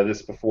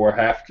this before,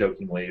 half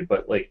jokingly,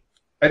 but like,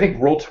 I think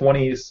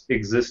Roll20's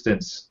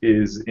existence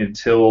is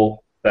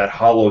until that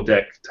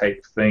holodeck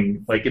type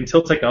thing, like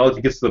until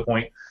technology gets to the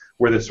point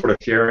where this sort of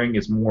sharing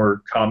is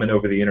more common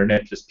over the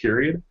internet, just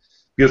period.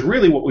 Because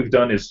really what we've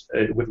done is,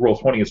 with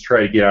Roll20, is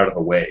try to get out of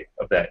the way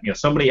of that.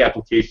 So many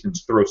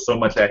applications throw so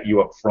much at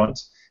you up front,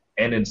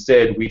 and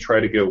instead we try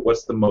to go,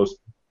 what's the most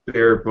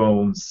bare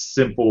bones,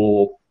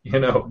 simple, you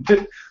don't have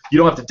to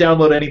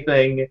download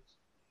anything,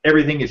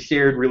 everything is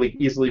shared really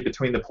easily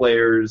between the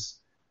players,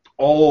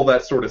 all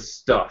that sort of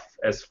stuff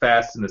as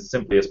fast and as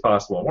simply as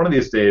possible. And one of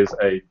these days,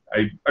 I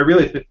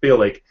really feel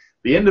like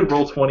the end of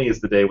Roll20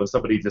 is the day when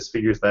somebody just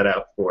figures that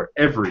out for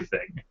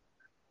everything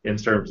in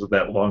terms of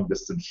that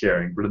long-distance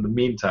sharing. But in the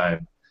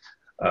meantime,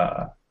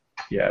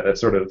 that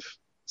sort of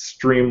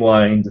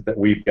streamlined that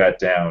we've got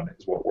down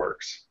is what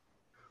works.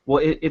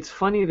 Well, it's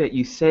funny that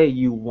you say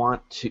you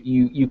want to,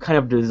 you kind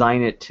of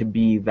design it to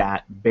be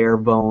that bare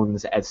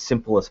bones, as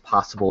simple as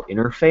possible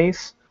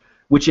interface,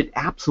 which it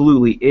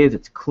absolutely is.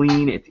 It's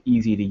clean, it's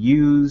easy to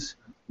use,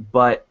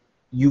 but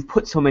you've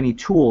put so many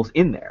tools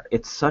in there.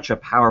 It's such a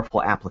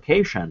powerful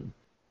application.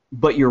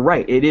 But you're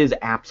right, it is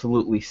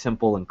absolutely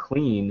simple and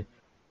clean.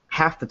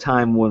 Half the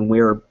time when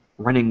we're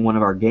running one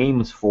of our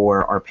games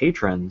for our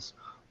patrons,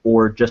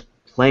 or just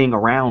playing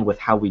around with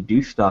how we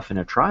do stuff in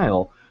a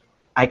trial,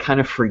 I kind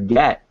of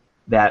forget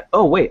that,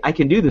 oh, wait, I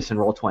can do this in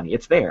Roll20.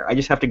 It's there. I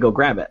just have to go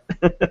grab it.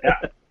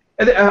 Yeah.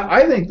 And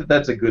I think that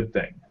that's a good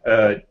thing.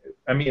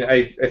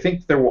 I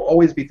think there will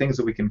always be things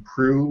that we can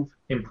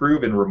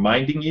improve in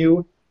reminding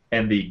you,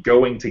 and the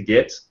going to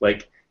get.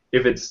 Like,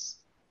 if it's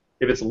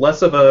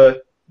less of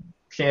a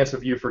chance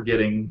of you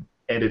forgetting,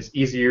 and it's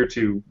easier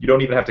you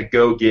don't even have to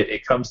go get,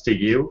 it comes to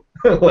you.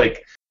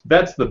 Like,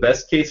 that's the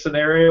best case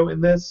scenario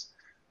in this.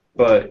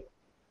 But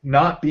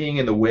not being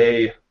in the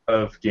way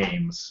of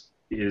games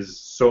is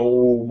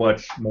so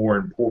much more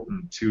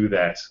important to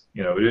that.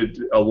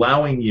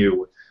 Allowing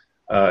you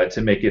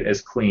to make it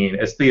as clean,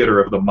 as theater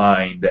of the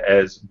mind,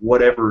 as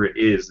whatever it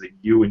is that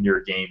you and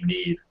your game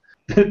need.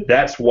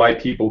 That's why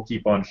people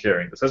keep on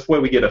sharing this. That's why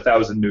we get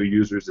 1,000 new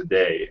users a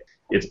day.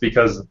 It's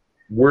because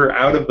we're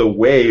out of the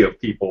way of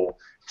people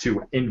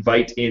to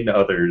invite in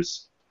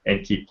others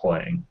and keep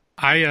playing.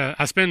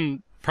 I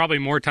spend probably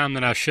more time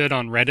than I should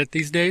on Reddit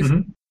these days.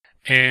 Mm-hmm.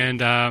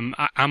 And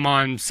I'm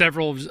on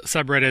several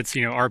subreddits,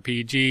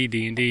 RPG,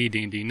 D&D,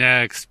 D&D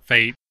Next,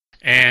 Fate,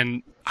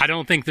 and I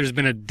don't think there's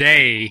been a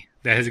day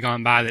that has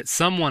gone by that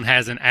someone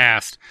hasn't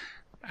asked,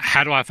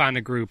 how do I find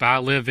a group? I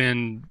live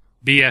in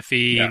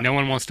BFE, no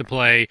one wants to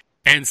play,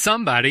 and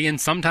somebody, and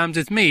sometimes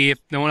it's me, if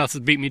no one else has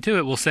beat me to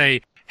it, will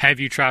say,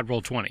 have you tried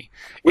Roll20?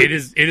 It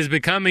is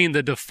becoming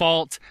the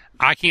default,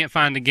 I can't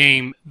find a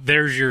game,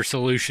 there's your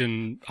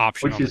solution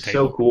option on the table. Which is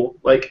so cool.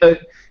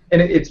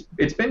 And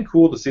it's been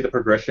cool to see the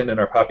progression in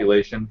our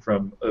population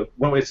from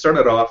when we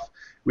started off,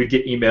 we'd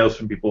get emails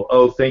from people,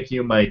 oh, thank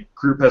you, my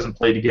group hasn't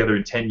played together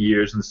in 10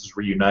 years, and this has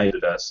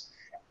reunited us.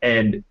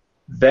 And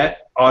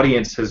that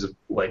audience has,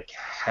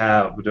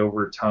 halved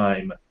over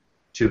time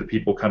to the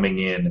people coming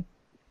in,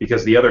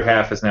 because the other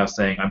half is now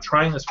saying, I'm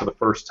trying this for the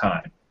first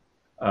time.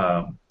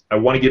 I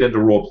want to get into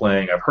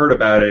role-playing. I've heard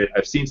about it.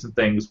 I've seen some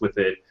things with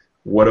it.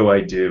 What do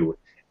I do?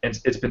 And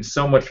it's been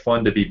so much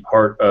fun to be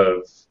part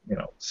of,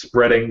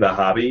 spreading the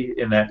hobby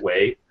in that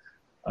way.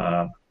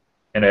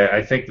 And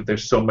I think that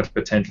there's so much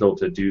potential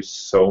to do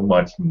so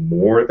much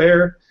more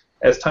there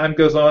as time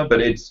goes on, but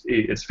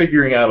it's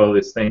figuring out all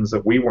these things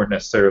that we weren't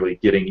necessarily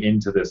getting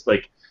into this.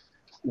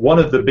 One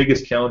of the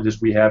biggest challenges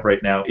we have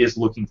right now is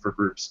looking for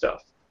group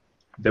stuff.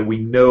 That we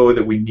know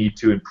that we need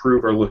to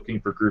improve our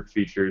looking for group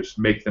features,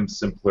 make them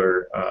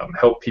simpler,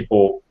 help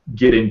people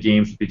get in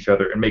games with each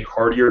other, and make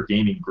hardier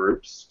gaming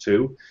groups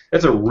too.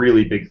 That's a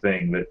really big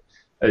thing. That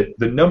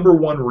the number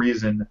one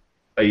reason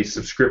a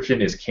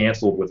subscription is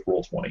canceled with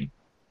Roll20,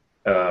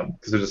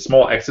 because there's a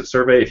small exit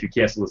survey if you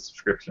cancel the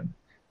subscription.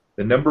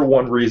 The number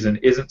one reason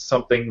isn't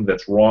something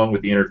that's wrong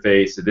with the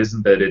interface. It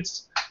isn't that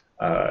it's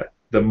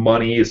the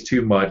money is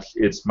too much.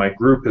 It's my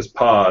group has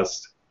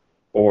paused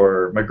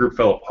or my group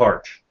fell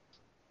apart.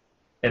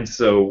 And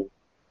so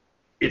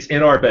it's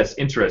in our best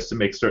interest to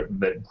make certain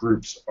that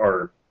groups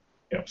are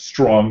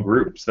strong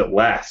groups that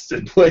last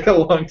and play a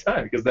long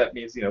time, because that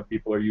means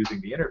people are using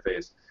the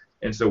interface.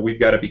 And so we've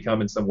got to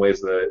become, in some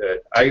ways,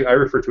 I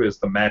refer to it as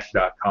the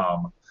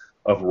Match.com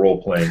of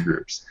role-playing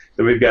groups.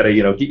 So we've got to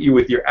get you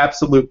with your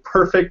absolute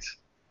perfect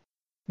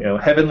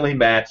heavenly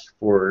match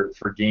for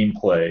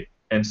gameplay.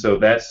 And so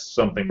that's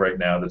something right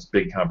now that's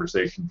big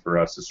conversation for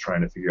us, is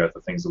trying to figure out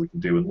the things that we can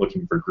do and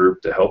looking for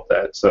group to help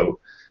that. So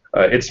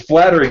it's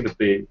flattering that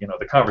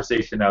the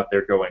conversation out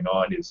there going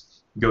on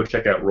is go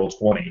check out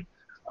Roll20.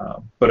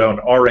 But on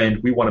our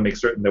end, we want to make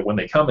certain that when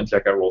they come and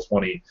check out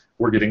Roll20,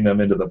 we're getting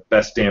them into the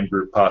best damn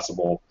group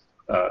possible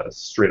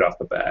straight off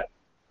the bat.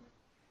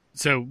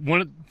 So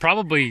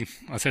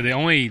I'd say the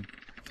only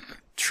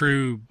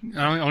true,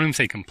 I don't even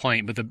say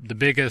complaint, but the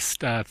biggest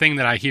thing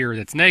that I hear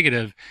that's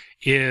negative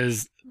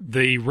is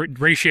the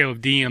ratio of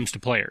DMs to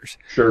players.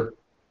 Sure.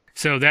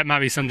 So that might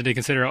be something to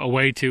consider, a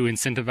way to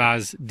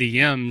incentivize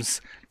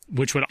DMs,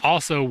 which would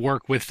also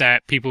work with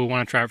that people who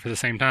want to try it for the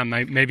same time.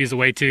 Maybe as a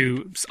way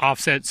to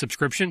offset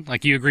subscription,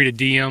 like you agree to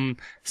DM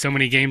so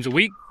many games a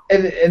week.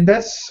 And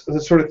that's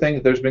the sort of thing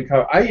that there's been.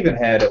 I even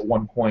had at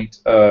one point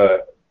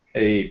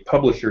a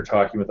publisher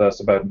talking with us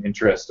about an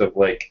interest of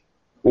well,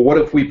 what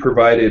if we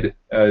provided,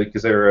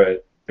 because they're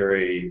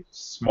a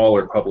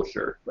smaller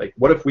publisher,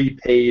 what if we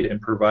paid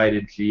and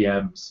provided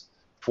GMs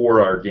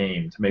for our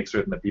game to make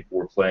certain that people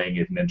were playing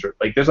it and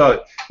there's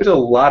a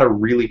lot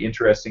of really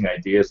interesting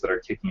ideas that are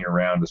kicking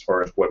around as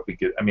far as what we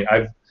could.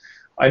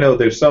 I know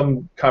there's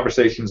some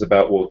conversations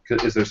about,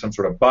 is there some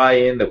sort of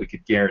buy-in that we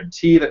could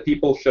guarantee that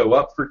people show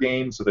up for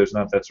games, so there's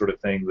not that sort of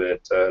thing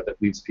that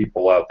leaves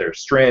people out there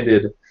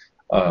stranded.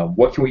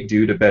 What can we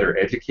do to better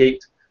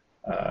educate?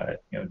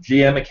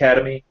 GM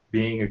Academy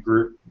being a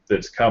group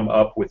that's come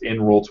up within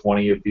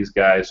Roll20 of these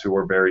guys who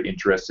are very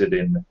interested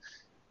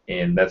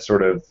in that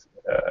sort of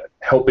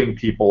helping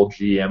people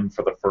GM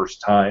for the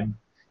first time,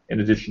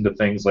 in addition to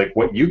things like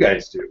what you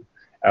guys do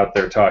out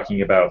there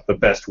talking about the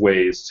best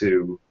ways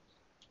to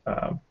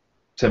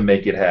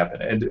make it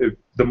happen. And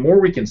the more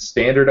we can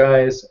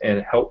standardize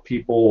and help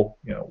people,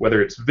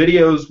 whether it's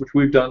videos, which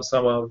we've done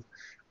some of,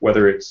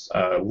 whether it's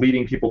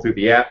leading people through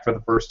the app for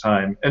the first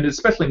time, and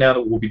especially now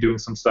that we'll be doing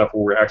some stuff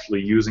where we're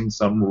actually using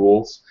some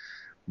rules,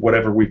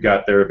 whatever we've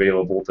got there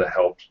available to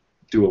help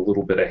do a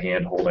little bit of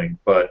hand-holding.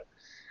 But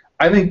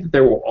I think that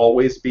there will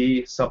always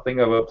be something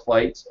of a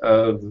plight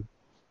of,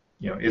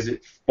 is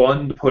it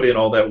fun to put in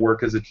all that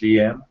work as a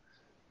GM?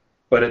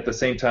 But at the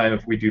same time,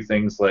 if we do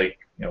things like,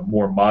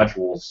 more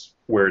modules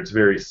where it's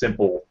very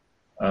simple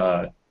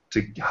to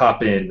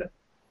hop in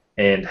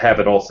and have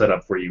it all set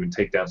up for you and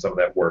take down some of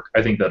that work,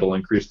 I think that'll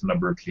increase the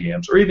number of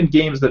GMs, or even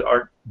games that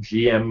aren't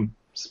GM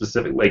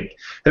specific.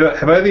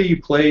 Have either of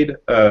you played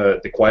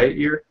The Quiet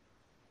Year?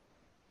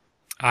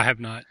 I have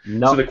not.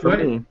 No.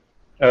 So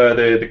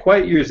The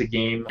Quiet Year is a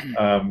game.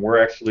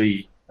 We're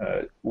actually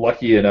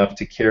lucky enough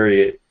to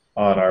carry it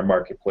on our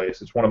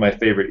marketplace. It's one of my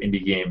favorite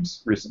indie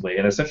games recently,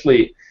 and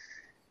essentially,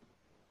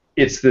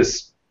 it's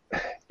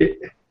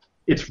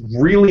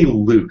really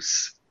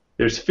loose.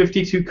 There's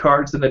 52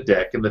 cards in a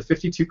deck, and the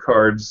 52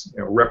 cards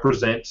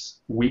represent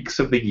weeks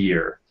of the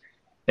year.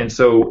 And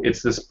so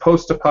it's this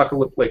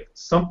post-apocalyptic, like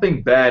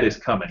something bad is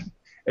coming,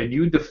 and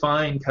you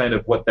define kind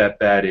of what that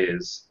bad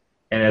is,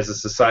 and as a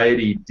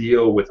society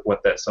deal with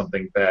what that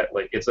something bad,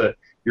 like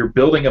you're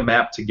building a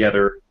map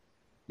together.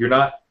 You're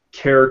not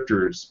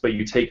characters, but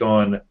you take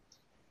on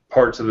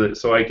parts of it.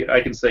 So I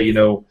can say,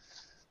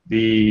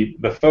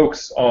 the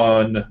folks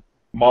on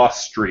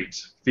Moss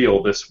Street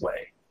feel this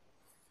way.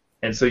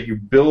 And so you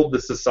build the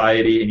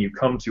society, and you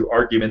come to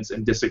arguments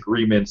and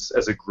disagreements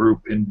as a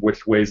group in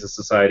which ways the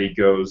society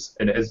goes,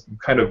 and as you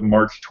kind of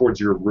march towards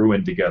your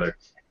ruin together.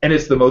 And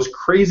it's the most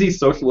crazy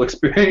social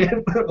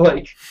experience.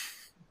 Like,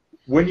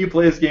 when you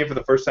play this game for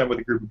the first time with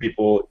a group of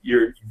people,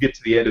 you get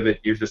to the end of it,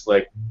 you're just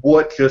like,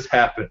 what just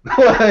happened?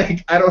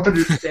 Like, I don't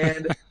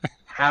understand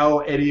how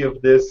any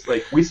of this,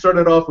 like, we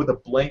started off with a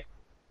blank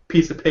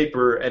piece of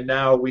paper, and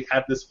now we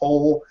have this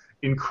whole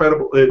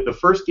incredible, the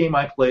first game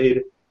I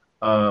played,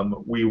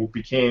 we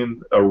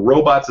became a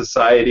robot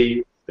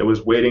society that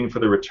was waiting for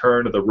the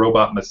return of the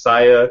robot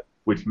messiah,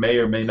 which may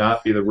or may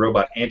not be the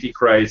robot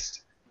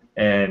antichrist,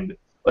 and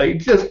like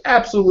just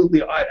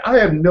absolutely, I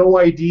have no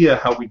idea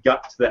how we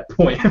got to that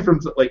point.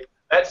 From like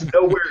that's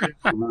nowhere in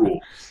the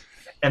rules,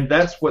 and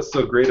that's what's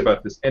so great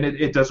about this. And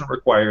it doesn't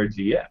require a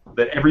GM.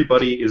 That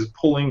everybody is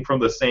pulling from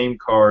the same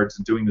cards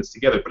and doing this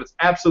together, but it's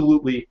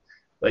absolutely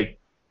like.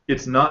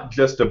 It's not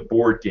just a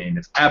board game.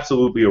 It's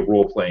absolutely a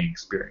role-playing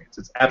experience.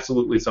 It's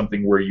absolutely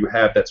something where you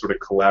have that sort of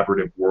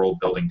collaborative world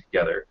building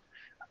together.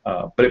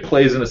 But it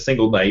plays in a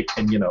single night,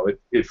 and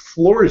it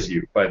floors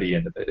you by the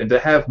end of it. And to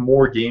have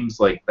more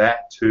games like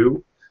that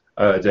too,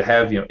 to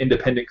have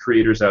independent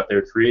creators out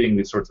there creating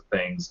these sorts of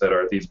things that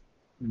are these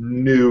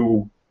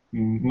new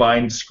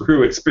mind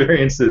screw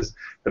experiences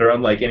that are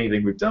unlike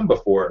anything we've done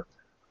before.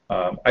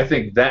 I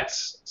think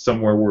that's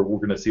somewhere where we're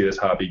going to see this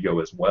hobby go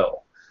as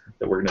well.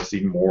 That we're going to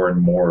see more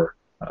and more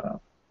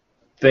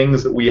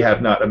things that we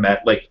have not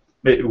imagined. Like,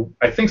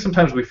 I think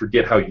sometimes we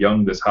forget how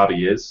young this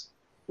hobby is.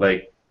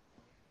 Like,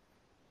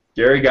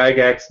 Gary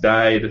Gygax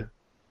died,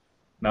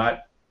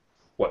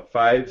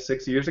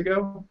 5-6 years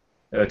ago?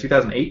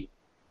 2008?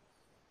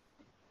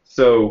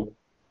 So,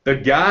 the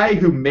guy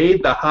who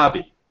made the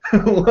hobby,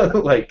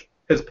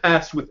 has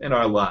passed within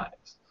our lives.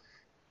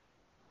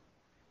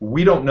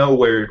 We don't know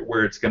where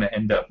it's going to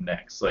end up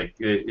next. Like,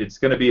 it's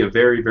going to be a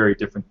very, very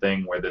different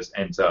thing where this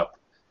ends up.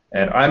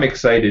 And I'm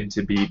excited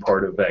to be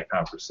part of that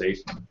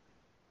conversation.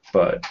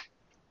 But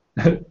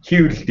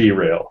huge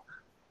derail.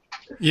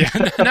 Yeah,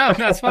 no,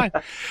 that's fine.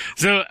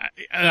 So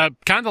kind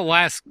of the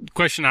last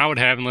question I would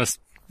have, unless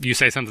you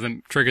say something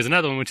that triggers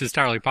another one, which is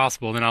entirely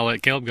possible, then I'll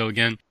let Caleb go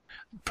again.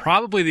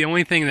 Probably the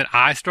only thing that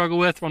I struggle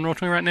with on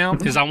Roll20 right now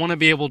is I want to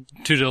be able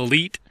to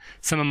delete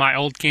some of my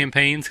old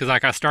campaigns, because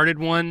I started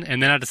one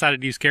and then I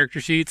decided to use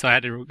character sheets, so I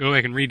had to go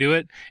back and redo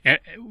it.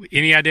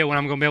 Any idea when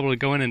I'm going to be able to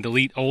go in and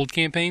delete old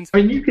campaigns? I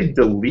mean, you can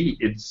delete.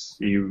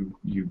 You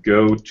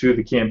go to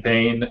the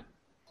campaign,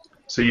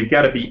 so you've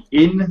got to be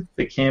in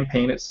the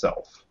campaign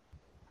itself,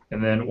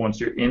 and then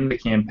once you're in the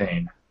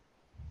campaign,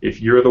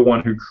 if you're the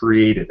one who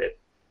created it,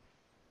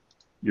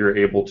 you're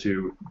able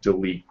to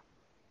delete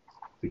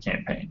the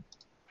campaign.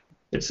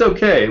 It's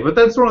okay, but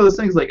that's one of those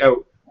things, like,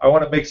 I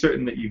want to make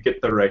certain that you get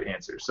the right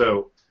answer.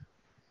 So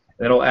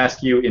then it'll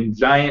ask you in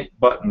giant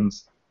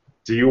buttons,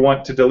 do you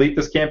want to delete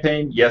this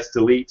campaign? Yes,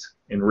 delete.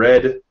 In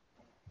red,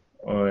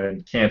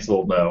 and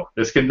cancel, no.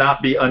 This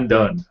cannot be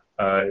undone,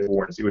 it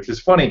warns you, which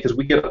is funny, because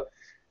we get,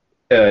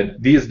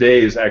 these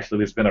days, actually,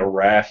 there's been a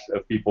rash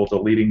of people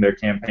deleting their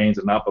campaigns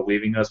and not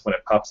believing us when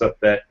it pops up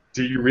that,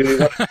 do you really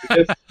want to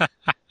do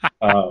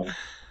this?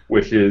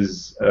 Which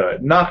is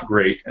not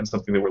great and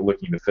something that we're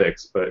looking to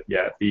fix. But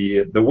yeah,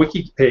 the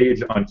wiki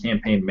page on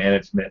campaign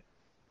management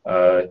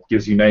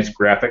gives you nice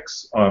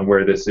graphics on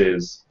where this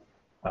is,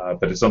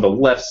 but it's on the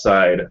left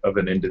side of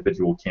an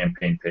individual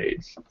campaign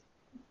page.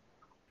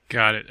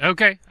 Got it.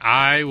 Okay,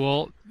 I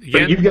will.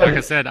 Again, like I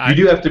said, you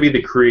do have to be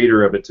the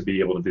creator of it to be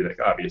able to do that,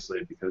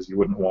 obviously, because you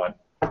wouldn't want,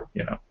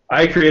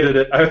 I created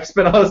it. I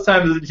spent all this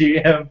time as a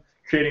GM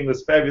creating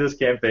this fabulous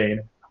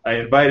campaign. I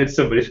invited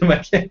somebody to my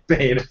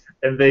campaign,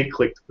 and they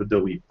clicked the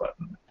delete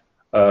button.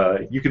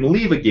 You can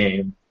leave a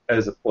game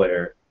as a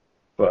player,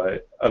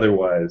 but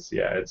otherwise,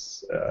 yeah,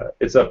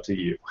 it's up to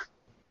you.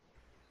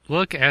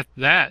 Look at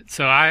that.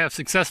 So I have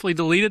successfully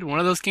deleted one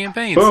of those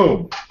campaigns.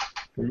 Boom!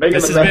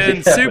 This has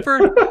been super.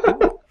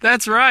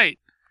 That's right.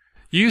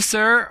 You,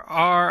 sir,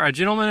 are a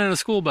gentleman in a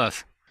school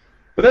bus.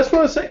 But that's what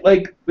I was saying.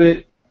 Like,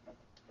 the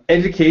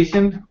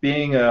education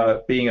being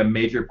a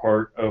major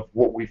part of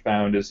what we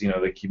found as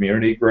the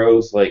community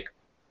grows. Like,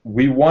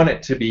 we want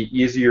it to be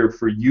easier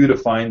for you to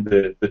find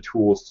the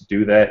tools to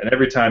do that. And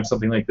every time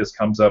something like this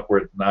comes up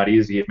where it's not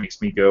easy, it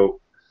makes me go,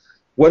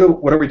 what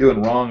are we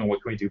doing wrong, and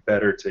what can we do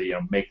better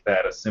to make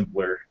that a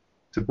simpler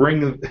to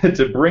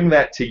bring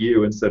that to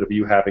you instead of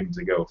you having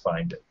to go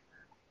find it.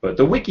 But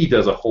the wiki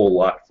does a whole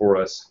lot for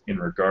us in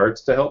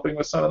regards to helping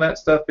with some of that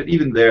stuff. But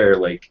even there,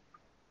 like,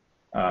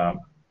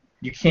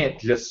 you can't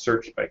just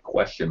search by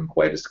question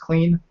quite as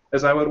clean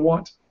as I would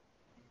want.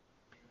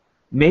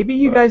 Maybe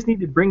you guys need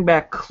to bring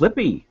back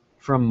Clippy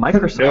from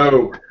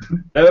Microsoft.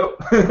 No.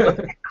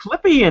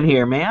 Clippy in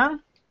here,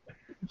 man.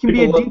 It can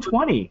be a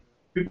D20.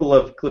 People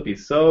love Clippy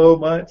so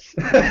much.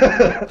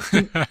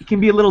 It can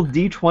be a little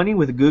D20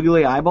 with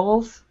googly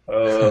eyeballs.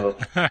 Oh,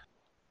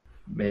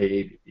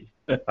 maybe.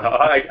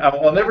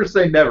 I'll never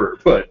say never,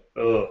 but.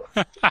 All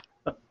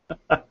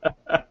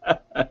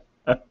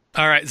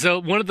right. So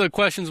one of the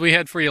questions we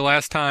had for you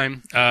last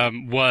time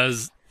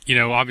was,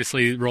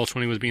 obviously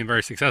Roll20 was being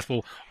very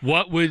successful.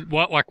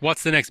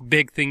 What's the next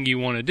big thing you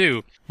want to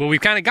do? Well,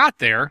 we've kind of got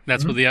there.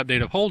 That's with the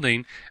update of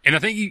Holding. And I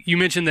think you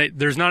mentioned that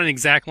there's not an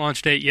exact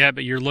launch date yet,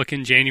 but you're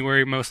looking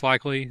January most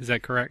likely. Is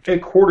that correct? At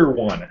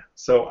Q1.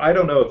 So I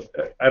don't know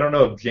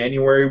if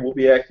January will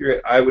be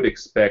accurate. I would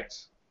expect,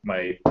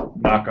 my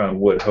knock on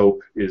wood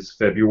hope is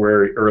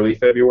February, early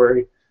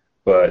February,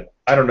 but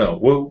I don't know.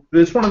 Well,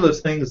 it's one of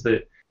those things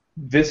that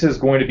this is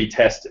going to be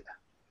tested.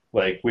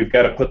 Like, we've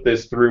got to put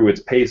this through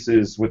its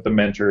paces with the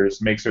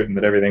mentors, make certain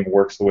that everything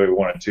works the way we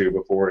want it to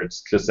before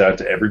it's just out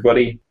to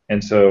everybody.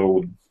 And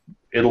so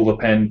it'll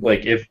depend,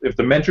 like, if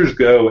the mentors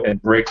go and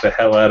break the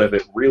hell out of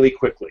it really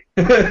quickly,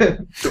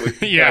 so we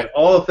can find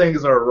all the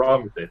things that are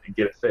wrong with it and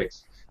get it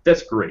fixed,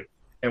 that's great.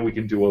 And we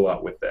can do a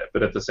lot with that.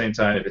 But at the same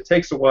time, if it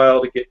takes a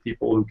while to get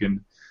people who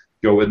can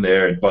go in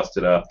there and bust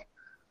it up,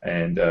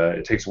 and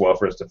it takes a while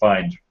for us to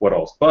find what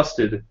all's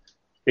busted,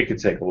 it could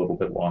take a little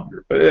bit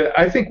longer. But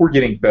I think we're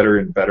getting better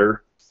and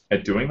better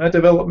at doing that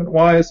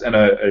development-wise, and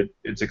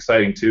it's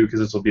exciting, too, because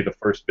this will be the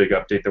first big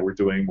update that we're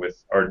doing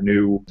with our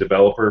new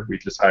developer. We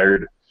just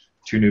hired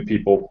 2 new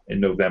people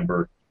in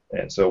November,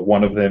 and so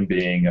one of them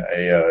being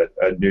a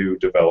new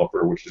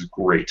developer, which is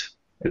great.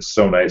 It's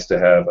so nice to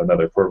have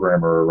another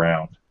programmer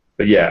around.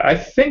 But yeah, I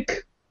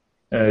think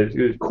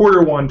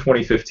Q1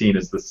 2015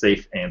 is the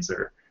safe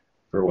answer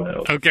for when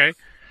it'll. Okay.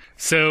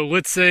 So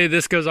let's say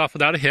this goes off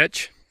without a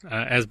hitch,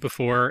 as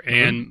before,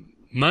 and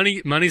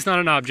money's not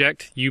an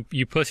object. You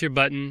push your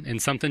button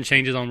and something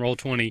changes on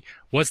Roll20.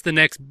 What's the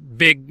next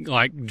big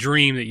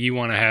dream that you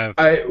want to have?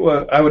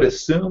 I would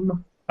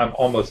assume, I'm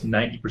almost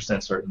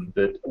 90% certain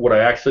that what I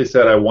actually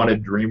said I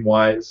wanted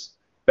dream-wise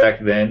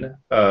back then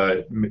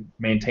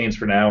maintains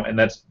for now, and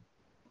that's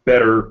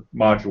better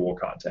module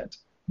content.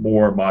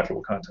 More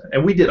module content.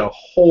 And we did a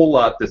whole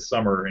lot this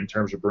summer in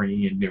terms of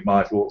bringing in new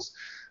modules,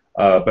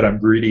 but I'm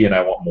greedy and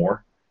I want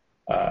more.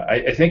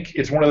 I think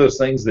it's one of those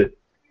things that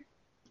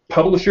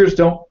publishers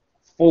don't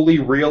fully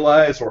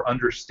realize or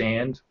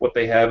understand what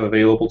they have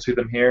available to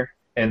them here,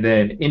 and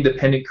then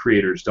independent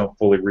creators don't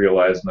fully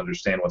realize and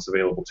understand what's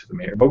available to them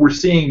here. But we're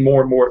seeing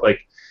more and more,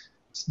 like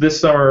this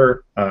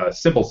summer,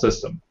 Simple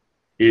System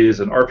is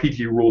an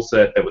RPG rule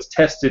set that was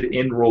tested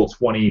in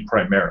Roll20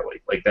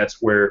 primarily. Like,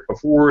 that's where,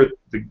 before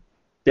the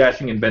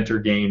Dashing Inventor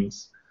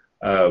games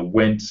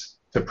went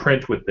to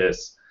print with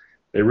this,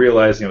 they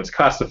realized, it's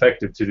cost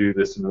effective to do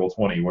this in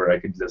Roll20, where I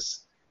can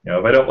just,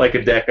 if I don't like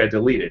a deck, I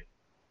delete it,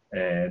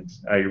 and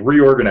I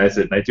reorganize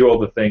it, and I do all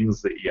the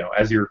things that,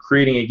 as you're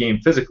creating a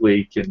game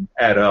physically, can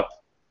add up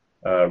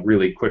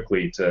really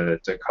quickly to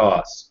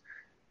cost.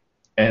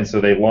 And so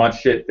they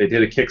launched it, they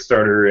did a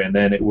Kickstarter, and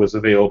then it was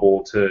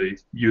available to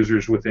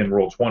users within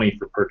Roll20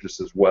 for purchase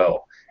as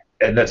well.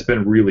 And that's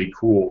been really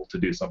cool to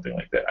do something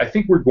like that. I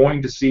think we're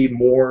going to see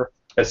more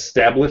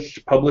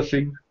established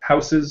publishing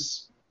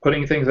houses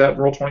putting things out in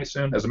Roll20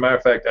 soon. As a matter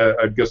of fact,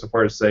 I'd go so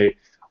far as to say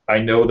I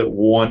know that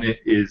one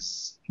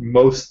is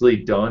mostly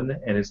done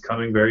and is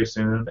coming very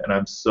soon, and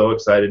I'm so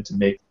excited to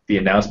make the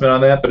announcement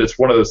on that. But it's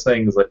one of those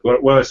things, like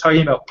when I was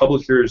talking about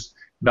publishers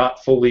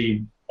not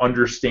fully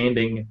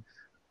understanding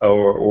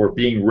or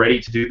being ready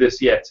to do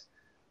this yet,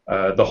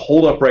 the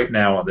holdup right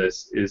now on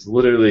this is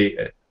literally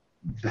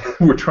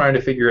we're trying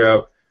to figure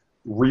out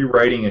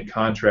rewriting a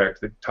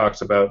contract that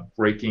talks about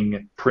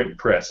breaking print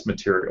press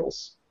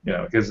materials.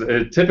 Because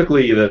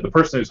typically the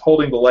person who's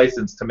holding the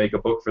license to make a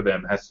book for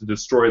them has to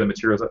destroy the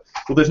materials.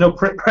 Well, there's no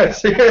print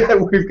press here that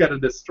we've got to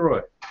destroy.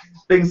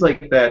 Things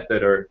like that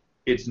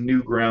it's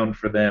new ground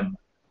for them.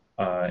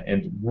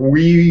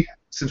 And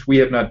since we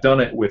have not done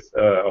it with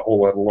a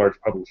whole lot of large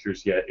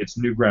publishers yet, it's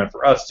new ground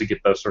for us to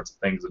get those sorts of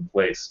things in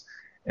place.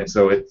 And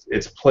so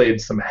it's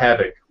played some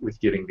havoc with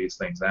getting these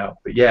things out.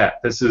 But yeah,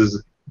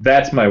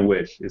 that's my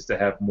wish, is to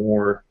have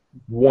more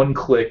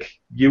one-click,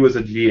 you as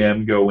a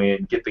GM go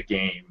in, get the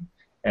game,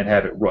 and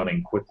have it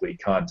running quickly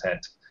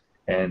content.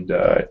 And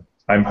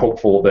I'm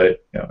hopeful that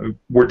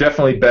we're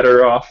definitely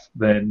better off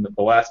than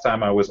the last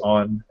time I was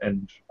on,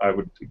 and I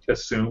would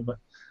assume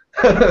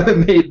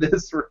made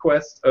this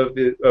request of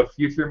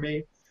future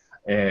me.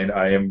 And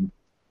I am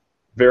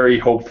very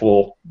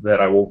hopeful that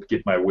I will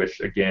get my wish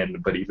again,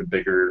 but even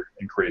bigger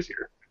and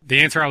crazier. The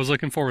answer I was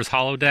looking for was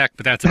holodeck,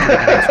 but that's a pretty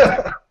good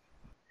answer.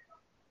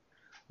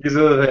 These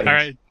are the things. All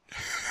right.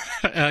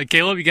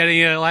 Caleb, you got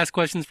any last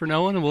questions for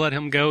Nolan? And we'll let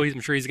him go.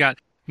 I'm sure he's got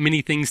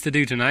many things to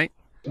do tonight.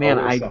 Man,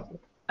 Always something.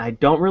 I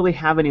don't really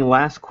have any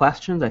last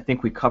questions. I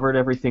think we covered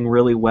everything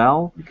really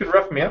well. You can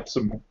rough me up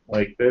some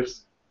like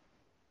this.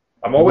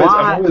 I'm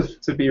always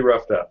to be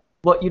roughed up.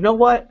 Well, you know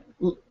what?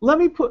 Let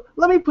me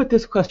put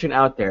this question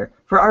out there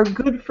for our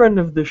good friend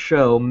of the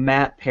show,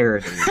 Matt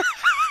Parody.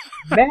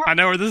 I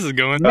know where this is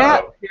going.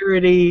 Matt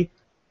Parody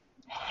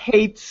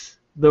hates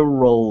the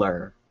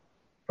roller.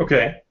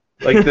 Okay,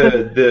 like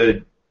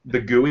the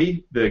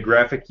GUI, the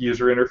graphic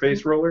user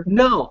interface roller.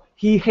 No,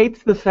 he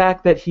hates the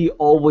fact that he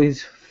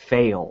always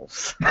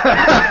fails.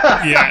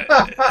 Yeah.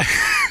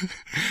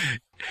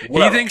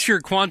 Well, He thinks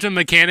your quantum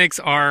mechanics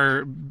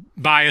are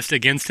biased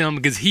against him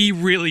because he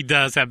really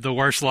does have the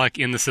worst luck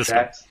in the system.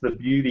 that's the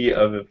beauty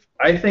of it.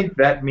 I think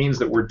that means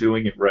that we're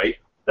doing it right.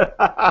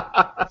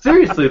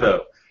 Seriously,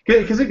 though.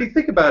 Because if you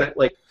think about it,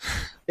 like,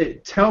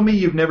 tell me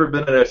you've never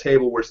been at a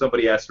table where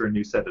somebody asked for a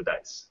new set of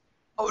dice.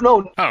 Oh,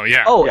 no. Oh,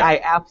 yeah. Oh, Yeah.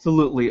 I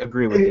absolutely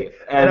agree with you.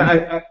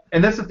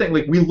 And that's the thing.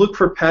 Like, we look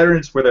for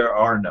patterns where there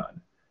are none.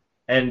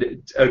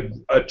 And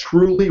a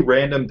truly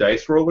random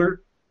dice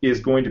roller is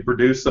going to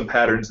produce some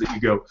patterns that you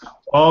go,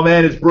 oh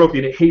man, it's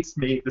broken, it hates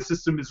me, the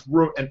system is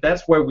ruined. And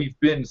that's why we've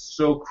been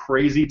so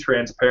crazy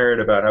transparent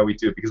about how we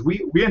do it, because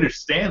we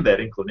understand that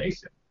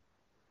inclination.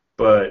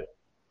 But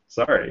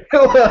sorry,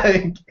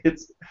 like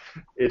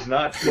it's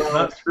not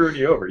screwing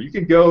you over. You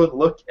can go and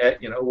look at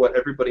what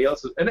everybody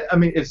else is, and I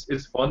mean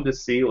it's fun to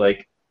see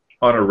like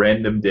on a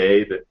random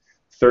day that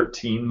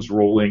 13's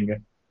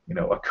rolling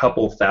a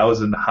couple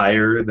thousand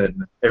higher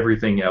than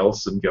everything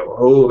else, and go,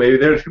 oh, maybe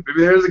there's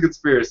a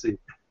conspiracy.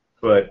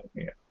 But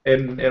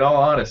in all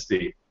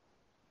honesty,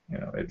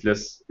 it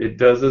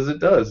does as it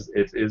does.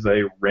 It is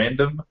a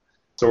random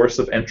source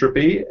of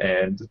entropy,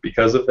 and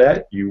because of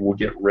that, you will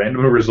get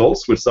random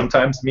results, which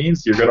sometimes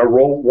means you're going to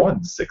roll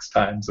 1 6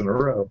 times in a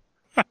row.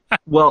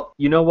 Well,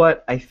 you know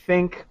what? I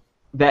think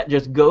that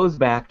just goes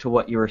back to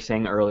what you were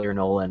saying earlier,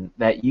 Nolan,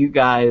 that you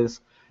guys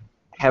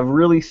have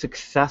really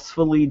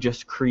successfully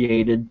just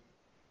created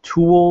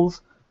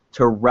tools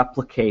to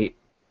replicate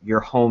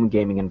your home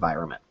gaming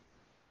environment.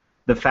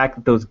 The fact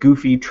that those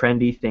goofy,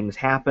 trendy things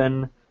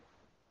happen,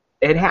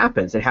 it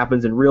happens. It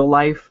happens in real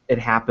life. It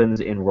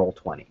happens in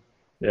Roll20.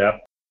 Yeah.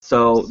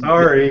 So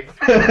Sorry.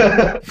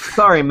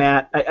 sorry,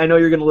 Matt. I know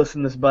you're going to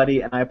listen to this,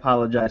 buddy, and I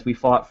apologize. We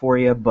fought for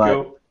you,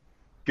 but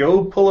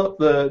Go pull up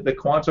the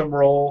Quantum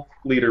Roll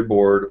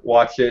leaderboard,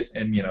 watch it,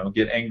 and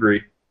get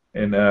angry,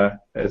 and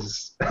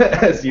as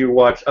you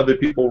watch other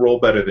people roll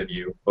better than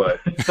you. But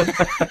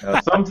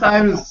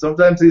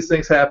sometimes these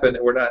things happen,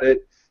 and we're not.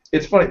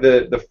 It's funny.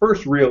 The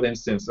first real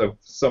instance of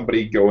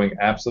somebody going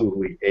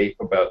absolutely ape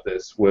about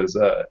this was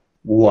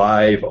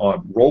live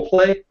on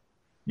Roleplay.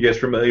 You guys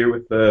familiar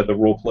with the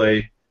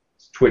Roleplay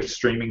Twitch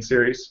streaming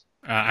series?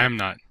 I'm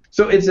not.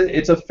 So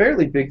it's a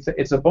fairly big thing.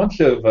 It's a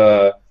bunch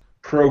of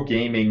pro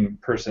gaming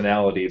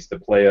personalities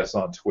that play us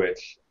on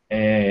Twitch,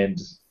 and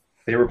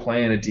they were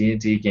playing a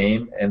D&D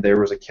game, and there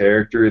was a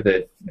character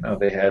that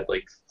they had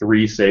like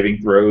 3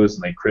 saving throws,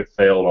 and they crit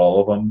failed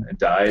all of them and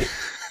died.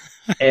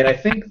 And I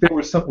think there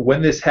was something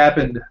when this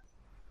happened.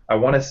 I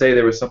want to say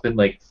there was something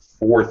like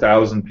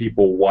 4,000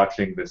 people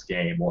watching this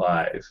game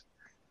live,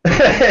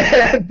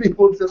 and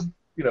people just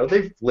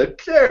they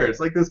flipped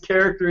chairs. Like this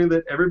character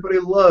that everybody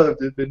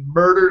loved had been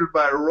murdered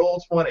by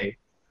Roll20.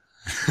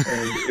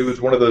 And it was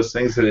one of those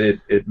things that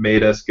it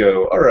made us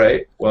go, all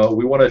right, well,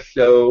 we want to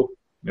show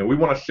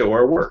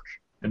our work,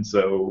 and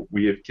so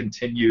we have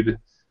continued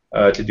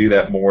to do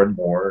that more and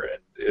more.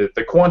 And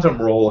the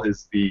quantum roll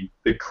is the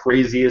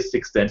craziest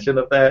extension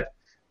of that.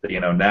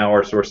 Now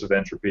our source of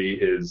entropy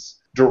is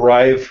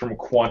derived from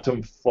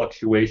quantum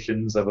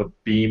fluctuations of a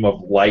beam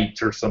of light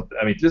or something.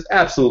 I mean, just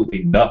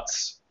absolutely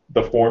nuts.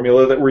 The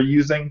formula that we're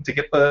using to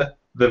get the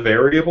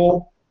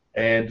variable.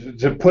 And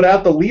to put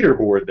out the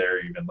leaderboard there,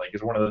 even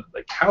is one of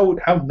the how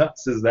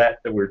nuts is that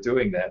we're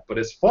doing that? But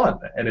it's fun,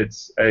 and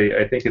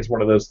I think it's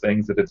one of those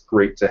things that it's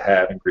great to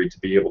have and great to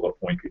be able to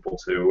point people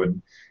to,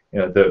 and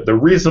the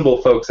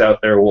reasonable folks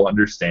out there will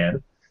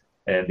understand,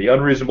 and the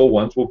unreasonable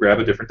ones will grab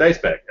a different dice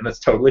bag, and that's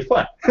totally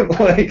fun.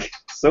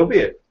 So be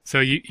it. So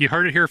you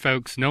heard it here,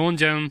 folks. Nolan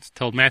Jones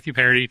told Matthew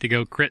Parody to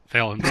go crit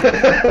fail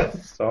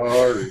himself.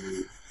 Sorry.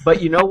 But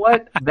you know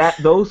what?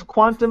 Those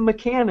quantum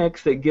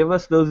mechanics that give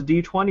us those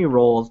D20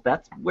 rolls,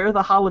 that's where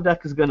the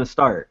holodeck is going to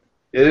start.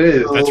 It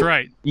is. So, that's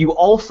right. You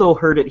also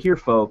heard it here,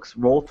 folks.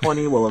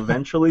 Roll20 will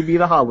eventually be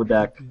the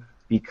holodeck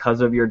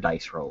because of your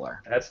dice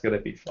roller. That's going to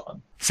be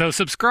fun. So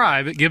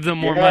subscribe. Give them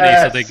more money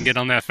so they can get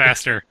on that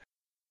faster.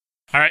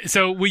 All right,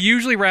 so we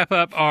usually wrap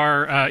up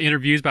our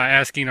interviews by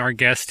asking our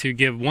guests to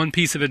give one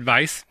piece of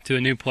advice to a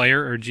new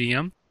player or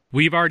GM.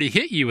 We've already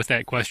hit you with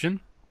that question,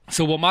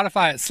 so we'll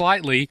modify it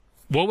slightly.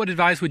 What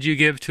advice would you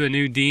give to a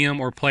new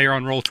DM or player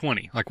on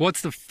Roll20?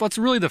 What's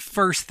really the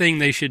first thing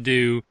they should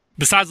do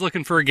besides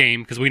looking for a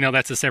game? Because we know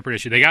that's a separate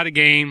issue. They got a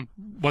game.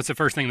 What's the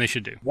first thing they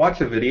should do?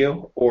 Watch a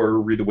video or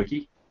read a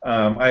wiki.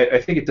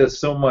 I think it does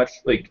so much.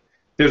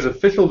 There's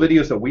official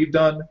videos that we've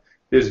done.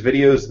 There's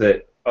videos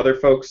that other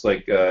folks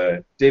like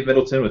Dave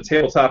Middleton with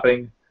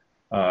Tabletopping,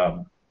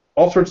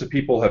 all sorts of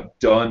people have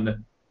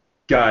done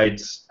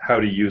guides how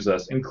to use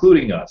us,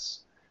 including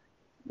us.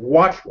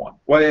 Watch one.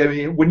 Well, I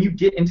mean, when you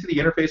get into the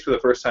interface for the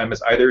first time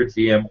as either a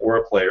GM or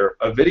a player,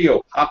 a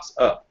video pops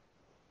up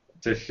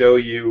to show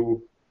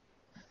you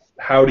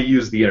how to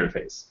use the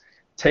interface.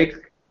 Take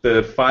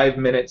the 5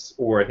 minutes,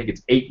 or I think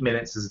it's 8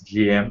 minutes as a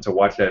GM to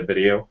watch that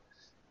video.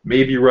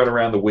 Maybe run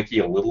around the wiki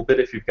a little bit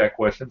if you've got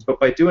questions, but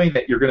by doing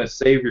that, you're going to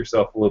save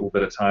yourself a little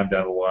bit of time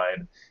down the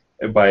line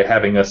by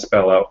having us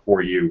spell out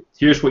for you,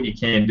 here's what you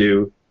can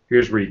do,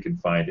 here's where you can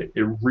find it.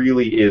 It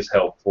really is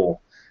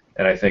helpful,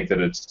 and I think that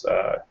it's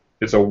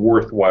a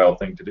worthwhile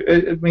thing to do.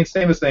 I mean,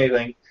 same as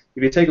anything,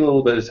 if you take a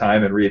little bit of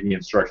time and read the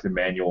instruction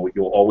manual,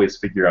 you'll always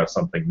figure out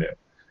something new.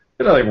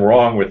 There's nothing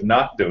wrong with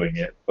not doing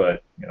it,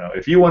 but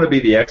if you want to be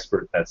the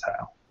expert, that's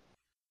how.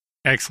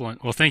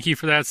 Excellent. Well, thank you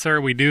for that,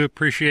 sir. We do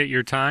appreciate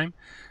your time,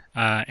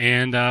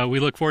 and we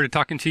look forward to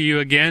talking to you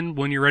again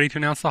when you're ready to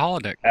announce the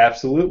holodeck.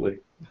 Absolutely.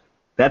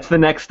 That's the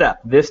next step.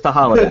 This to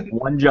holodeck.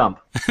 One jump.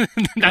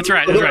 That's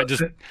right.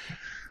 Just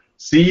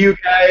see you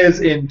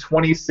guys in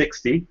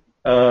 2060.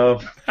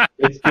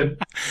 It's been,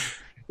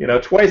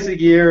 twice a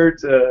year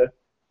to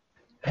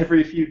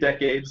every few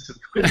decades.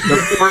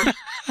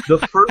 The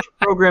first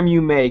program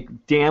you make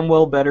damn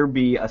well better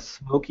be a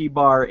smoky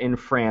bar in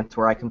France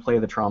where I can play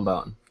the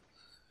trombone.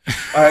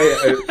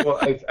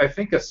 I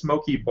think a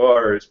smoky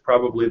bar is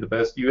probably the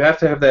best. You have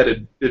to have that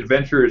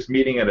adventurers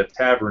meeting at a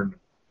tavern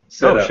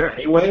set up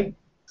anyway.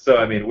 So,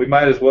 I mean, we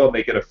might as well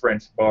make it a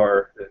French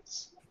bar.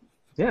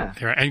 Yeah.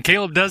 And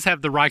Caleb does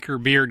have the Riker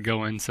beard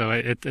going, so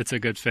it's a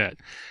good fit.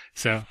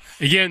 So,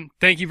 again,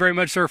 thank you very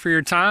much, sir, for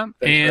your time,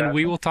 and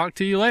we will talk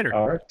to you later.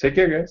 All right. Take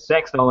care, guys.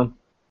 Thanks, Nolan.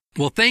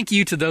 Well, thank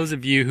you to those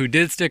of you who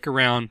did stick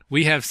around.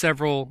 We have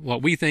several,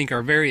 what we think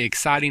are very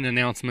exciting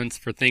announcements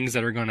for things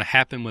that are going to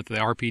happen with the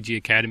RPG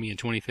Academy in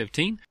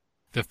 2015.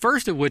 The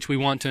first of which we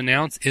want to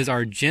announce is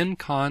our Gen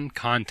Con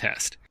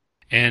contest.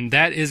 And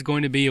that is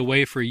going to be a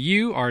way for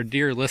you, our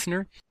dear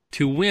listener,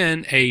 to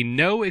win a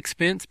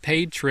no-expense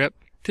paid trip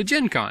to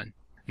Gen Con.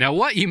 Now,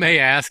 what you may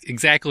ask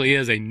exactly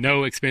is a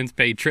no-expense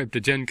paid trip to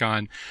Gen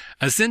Con.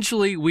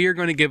 Essentially, we are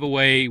going to give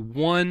away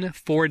one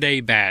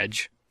 4-day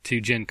badge to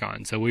Gen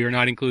Con. So we are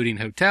not including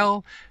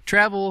hotel,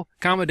 travel,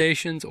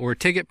 accommodations, or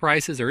ticket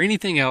prices, or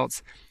anything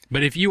else.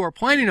 But if you are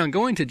planning on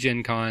going to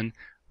Gen Con,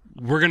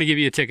 we're going to give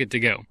you a ticket to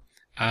go.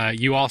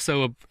 You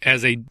also,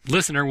 as a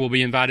listener, will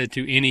be invited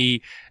to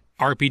any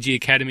RPG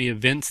Academy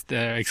events,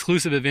 the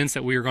exclusive events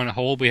that we are going to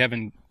hold. We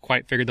haven't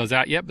quite figured those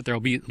out yet, but there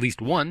will be at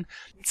least one.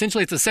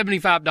 Essentially, it's a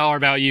 $75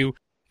 value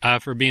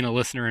for being a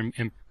listener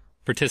and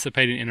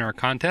participating in our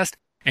contest.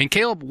 And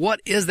Caleb,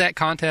 what is that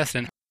contest,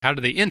 and how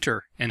do they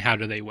enter, and how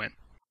do they win?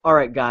 All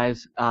right,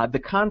 guys.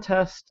 The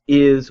contest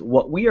is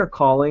what we are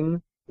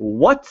calling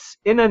What's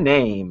in a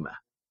Name?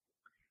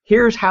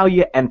 Here's how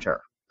you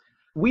enter.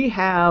 We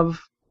have,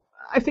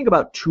 I think,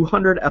 about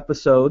 200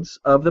 episodes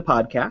of the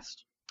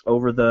podcast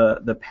over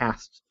the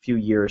past few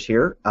years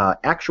here.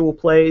 Actual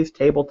plays,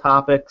 table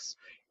topics,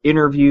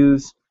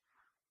 interviews.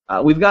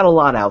 We've got a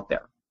lot out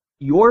there.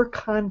 Your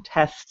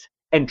contest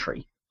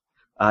entry,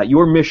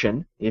 your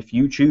mission, if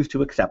you choose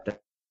to accept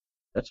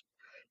it,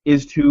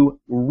 is to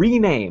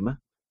rename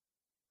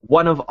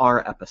one of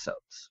our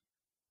episodes.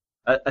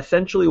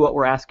 Essentially what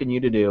we're asking you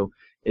to do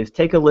is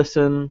take a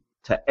listen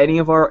to any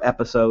of our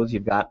episodes.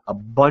 You've got a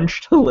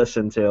bunch to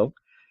listen to,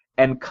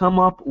 and come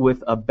up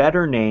with a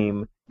better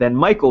name than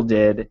Michael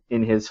did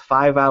in his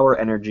 5-hour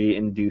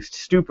energy-induced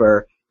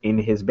stupor in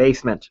his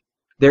basement.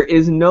 There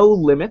is no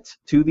limit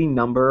to the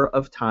number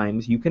of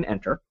times you can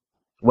enter.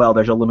 Well,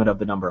 there's a limit of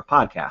the number of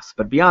podcasts,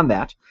 but beyond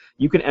that,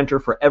 you can enter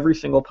for every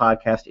single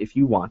podcast if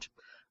you want,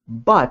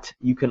 but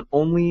you can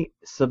only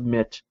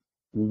submit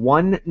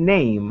one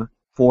name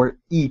for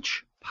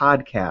each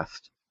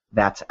podcast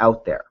that's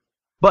out there.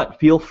 But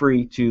feel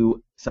free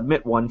to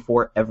submit one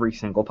for every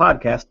single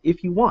podcast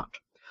if you want.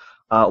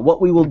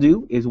 What we will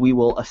do is we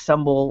will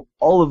assemble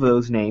all of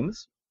those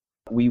names.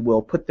 We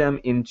will put them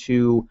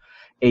into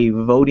a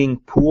voting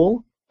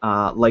pool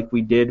like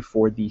we did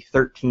for the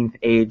 13th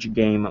Age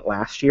game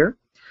last year.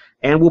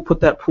 And we'll put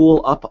that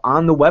pool up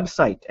on the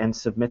website and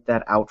submit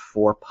that out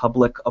for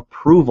public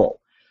approval.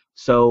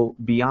 So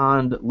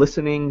beyond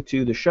listening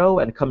to the show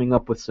and coming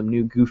up with some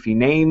new goofy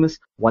names,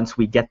 once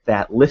we get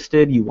that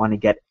listed, you want to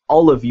get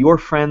all of your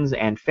friends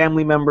and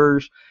family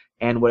members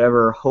and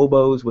whatever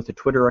hobos with a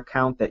Twitter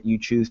account that you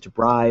choose to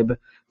bribe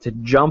to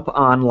jump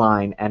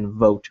online and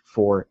vote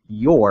for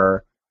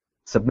your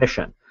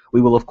submission.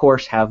 We will, of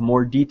course, have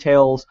more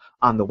details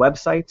on the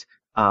website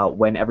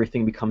when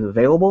everything becomes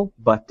available,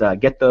 but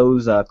get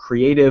those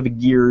creative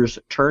gears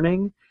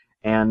turning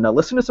and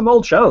listen to some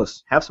old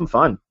shows. Have some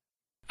fun.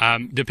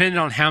 Depending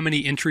on how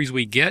many entries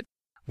we get,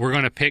 we're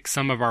going to pick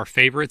some of our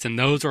favorites, and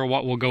those are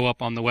what will go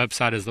up on the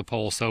website as the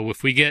poll. So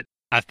if we get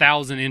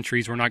 1,000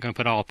 entries, we're not going to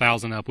put all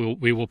 1,000 up.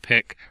 We will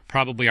pick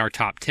probably our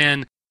top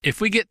 10. If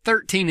we get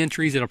 13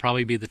 entries, it'll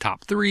probably be the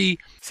top 3.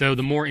 So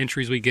the more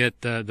entries we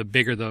get, the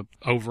bigger the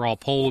overall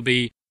poll will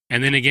be.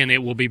 And then again,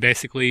 it will be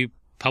basically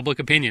public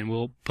opinion.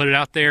 We'll put it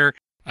out there.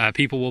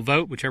 People will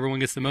vote. Whichever one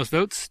gets the most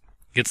votes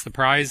gets the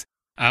prize.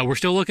 We're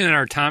still looking at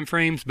our time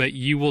frames, but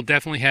you will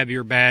definitely have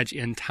your badge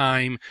in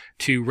time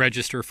to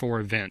register for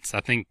events.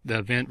 I think the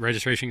event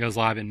registration goes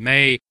live in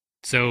May,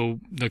 so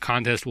the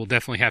contest will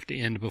definitely have to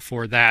end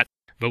before that,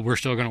 but we're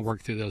still going to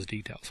work through those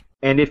details.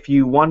 And if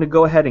you want to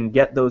go ahead and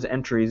get those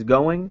entries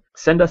going,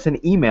 send us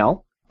an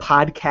email,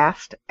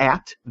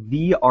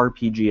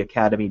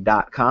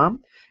 podcast@therpgacademy.com,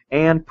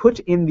 and put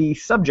in the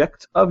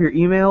subject of your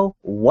email,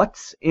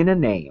 "What's in a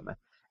name?"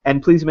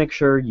 And please make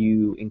sure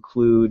you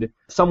include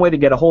some way to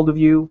get a hold of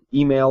you,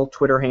 email,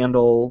 Twitter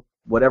handle,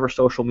 whatever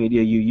social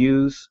media you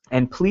use.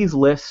 And please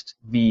list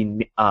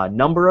the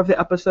number of the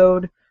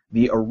episode,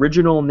 the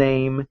original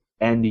name,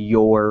 and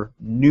your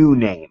new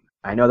name.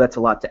 I know that's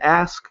a lot to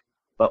ask,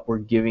 but we're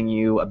giving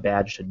you a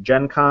badge to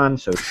Gen Con,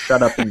 so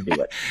shut up and do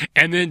it.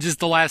 And then just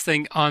the last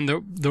thing, on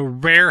the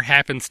rare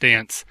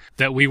happenstance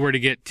that we were to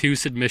get 2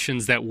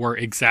 submissions that were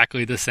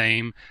exactly the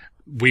same,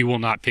 we will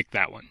not pick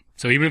that one.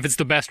 So even if it's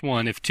the best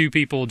one, if 2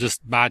 people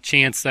just by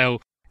chance,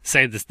 though,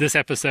 say this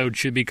episode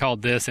should be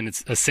called this and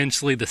it's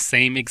essentially the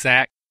same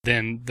exact,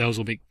 then those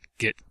will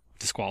get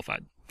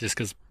disqualified just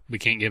because we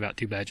can't give out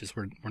 2 badges.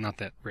 We're not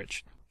that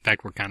rich. In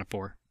fact, we're kind of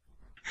poor.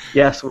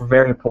 Yes, we're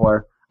very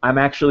poor. I'm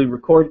actually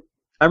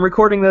I'm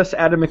recording this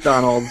at a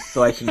McDonald's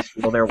so I can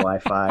steal their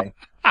Wi-Fi.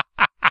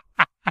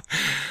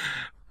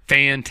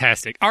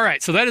 Fantastic. All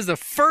right, so that is the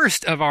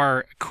first of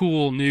our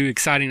cool, new,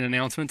 exciting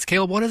announcements.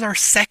 Caleb, what is our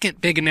second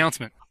big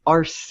announcement?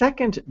 Our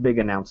second big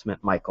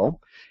announcement,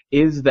 Michael,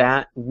 is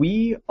that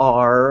we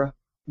are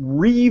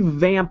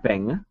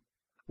rebooting,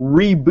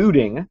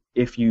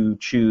 if you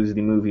choose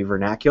the movie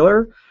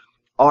vernacular,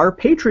 our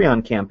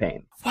Patreon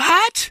campaign.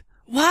 What?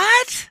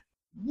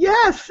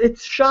 Yes,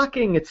 it's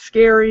shocking. It's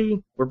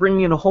scary. We're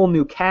bringing in a whole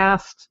new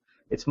cast.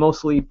 It's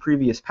mostly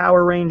previous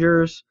Power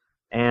Rangers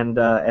and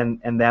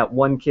that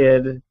one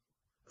kid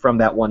from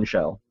that one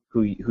show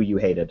who you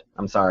hated.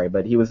 I'm sorry,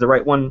 but he was the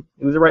right one.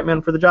 He was the right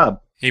man for the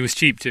job. He was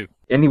cheap too.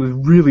 And he was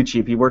really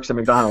cheap. He works at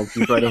McDonald's.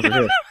 He's right over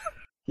here.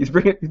 He's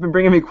been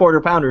bringing me quarter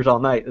pounders all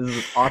night. This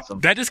is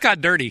awesome. That just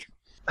got dirty.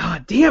 Oh,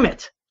 damn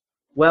it.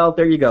 Well,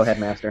 there you go,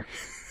 Headmaster.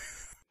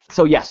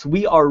 So yes,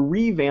 we are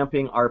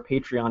revamping our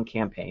Patreon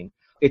campaign.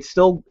 It's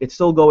still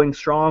going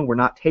strong. We're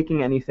not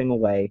taking anything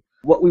away.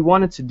 What we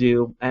wanted to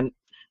do, and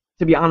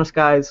to be honest,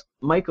 guys,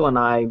 Michael and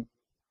I,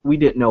 we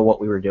didn't know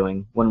what we were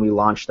doing when we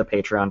launched the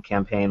Patreon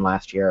campaign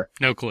last year.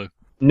 No clue.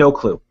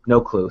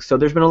 So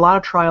there's been a lot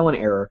of trial and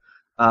error.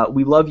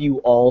 We love you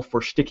all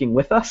for sticking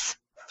with us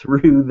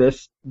through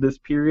this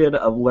period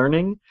of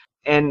learning.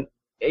 And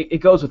it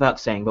goes without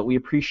saying, but we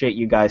appreciate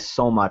you guys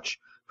so much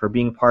for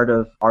being part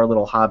of our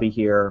little hobby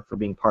here, for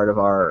being part of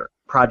our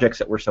projects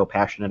that we're so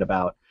passionate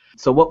about.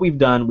 So what we've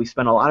done, we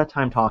spent a lot of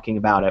time talking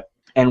about it,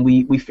 and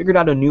we figured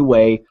out a new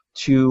way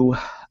to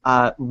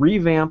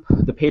revamp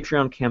the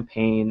Patreon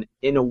campaign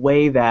in a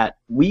way that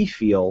we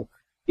feel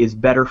is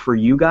better for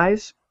you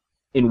guys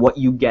in what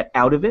you get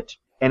out of it,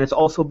 and it's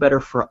also better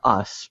for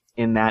us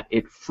in that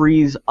it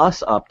frees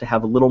us up to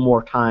have a little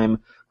more time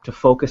to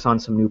focus on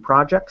some new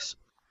projects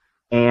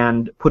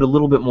and put a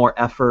little bit more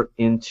effort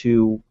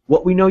into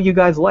what we know you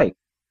guys like.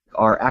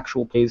 Our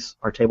actual plays,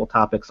 our table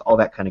topics, all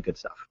that kind of good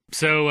stuff.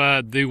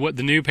 So the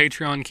new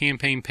Patreon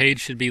campaign page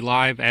should be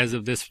live as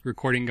of this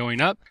recording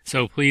going up.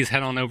 So please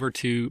head on over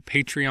to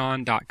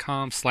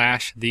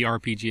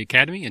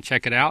patreon.com/therpgacademy and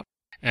check it out.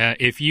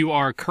 If you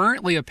are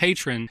currently a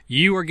patron,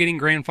 you are getting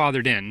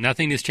grandfathered in.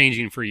 Nothing is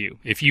changing for you.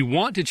 If you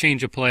want to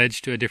change a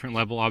pledge to a different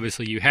level,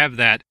 obviously you have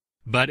that.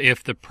 But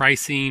if the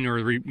pricing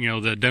or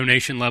the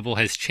donation level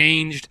has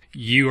changed,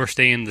 you are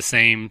staying the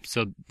same.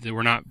 So that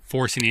we're not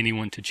forcing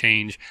anyone to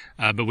change.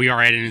 But we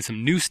are adding in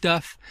some new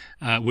stuff,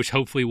 which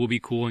hopefully will be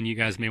cool, and you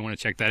guys may want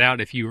to check that out.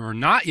 If you are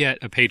not yet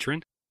a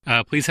patron,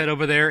 please head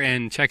over there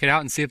and check it out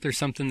and see if there's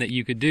something that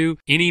you could do.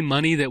 Any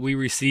money that we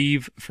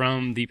receive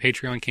from the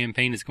Patreon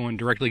campaign is going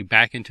directly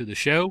back into the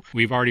show.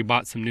 We've already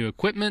bought some new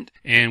equipment,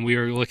 and we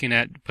are looking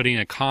at putting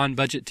a con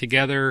budget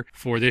together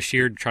for this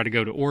year to try to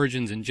go to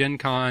Origins and Gen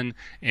Con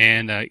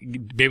and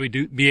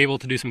be able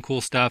to do some cool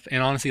stuff.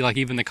 And honestly, like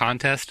even the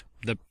contest,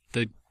 the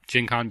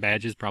Gen Con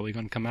badge is probably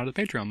going to come out of the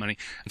Patreon money.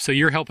 So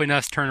you're helping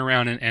us turn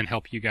around and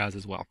help you guys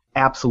as well.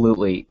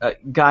 Absolutely.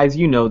 Guys,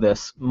 you know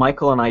this.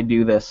 Michael and I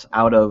do this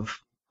out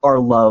of our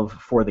love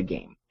for the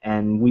game,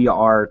 and we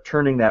are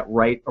turning that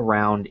right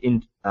around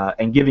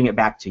and giving it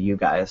back to you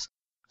guys.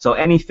 So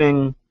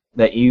anything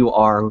that you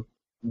are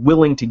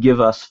willing to give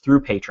us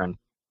through Patreon,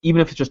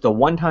 even if it's just a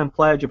one-time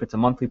pledge, if it's a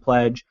monthly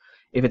pledge,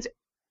 if it's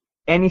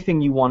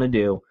anything you want to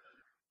do,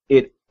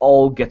 it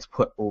all gets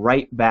put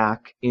right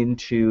back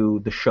into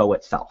the show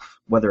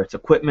itself, whether it's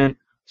equipment,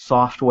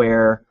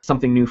 software,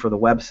 something new for the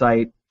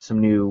website,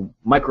 some new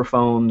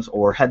microphones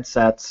or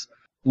headsets.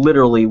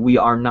 Literally, we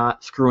are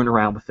not screwing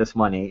around with this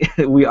money.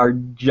 We are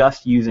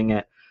just using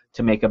it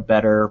to make a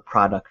better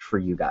product for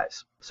you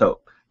guys. So,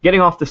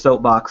 getting off the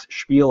soapbox,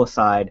 spiel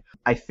aside,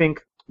 I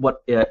think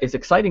what is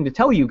exciting to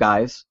tell you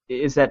guys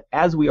is that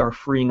as we are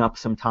freeing up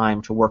some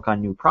time to work on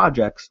new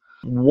projects,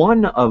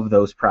 one of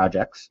those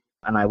projects,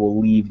 and I will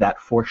leave that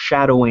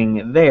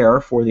foreshadowing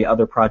there for the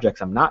other projects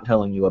I'm not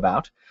telling you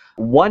about,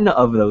 One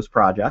of those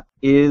projects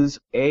is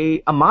a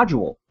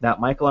module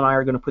that Michael and I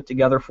are going to put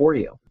together for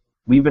you.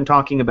 We've been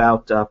talking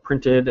about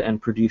printed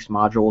and produced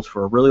modules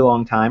for a really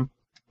long time,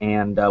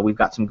 and we've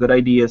got some good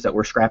ideas that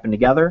we're scrapping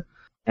together.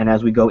 And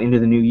as we go into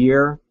the new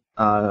year,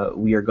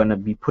 we are going to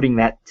be putting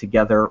that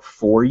together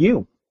for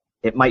you.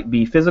 It might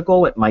be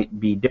physical, it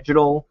might be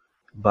digital,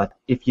 but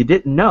if you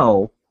didn't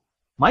know,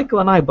 Michael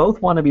and I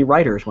both want to be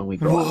writers when we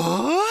grow up.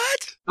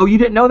 What? Oh, you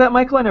didn't know that,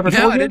 Michael? I never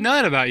told you? No, I didn't know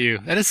that about you.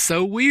 That is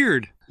so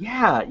weird.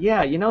 Yeah,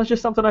 it's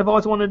just something I've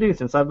always wanted to do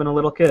since I've been a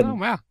little kid. Oh,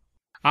 wow.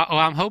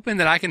 I'm hoping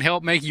that I can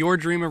help make your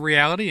dream a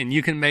reality, and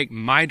you can make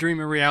my dream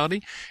a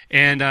reality.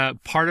 And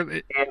part of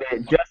it... And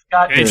it just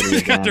got dirty again. It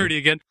just got dirty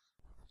again.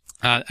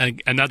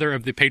 Another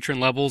of the patron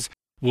levels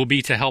will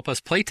be to help us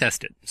play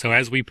test it. So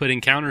as we put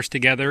encounters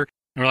together,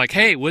 and we're like,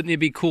 hey, wouldn't it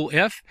be cool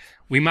if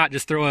we might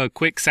just throw a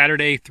quick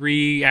Saturday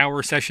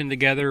 3-hour session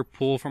together,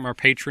 pull from our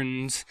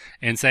patrons,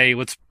 and say,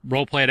 let's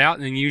role play it out,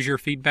 and then use your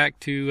feedback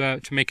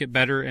to make it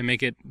better and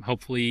make it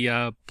hopefully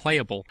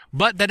playable.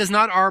 But that is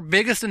not our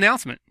biggest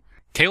announcement.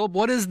 Caleb,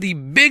 what is the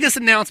biggest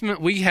announcement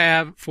we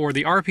have for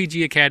the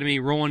RPG Academy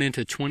rolling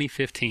into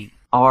 2015?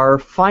 Our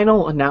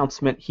final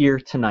announcement here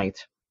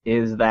tonight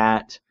is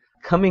that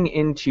coming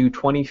into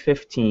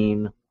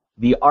 2015,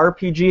 the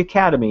RPG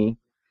Academy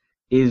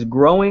is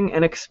growing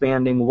and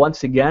expanding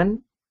once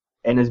again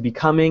and is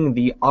becoming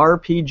the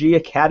RPG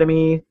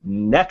Academy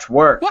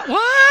Network.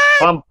 What?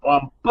 Bum,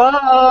 bum,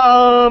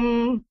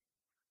 bum!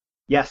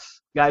 Yes,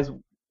 guys,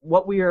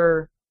 what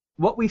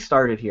we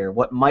started here,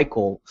 what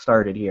Michael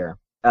started here,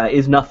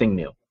 is nothing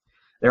new.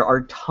 There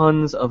are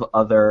tons of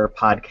other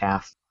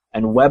podcasts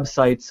and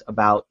websites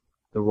about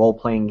the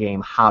role-playing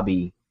game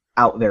hobby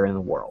out there in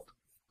the world.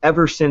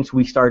 Ever since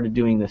we started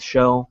doing this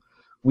show,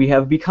 we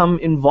have become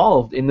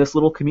involved in this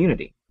little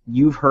community.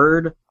 You've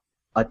heard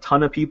a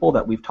ton of people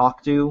that we've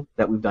talked to,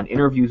 that we've done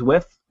interviews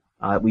with.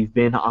 We've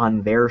been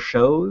on their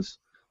shows.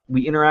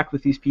 We interact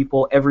with these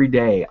people every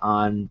day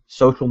on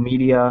social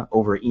media,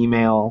 over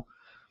email,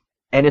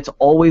 and it's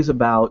always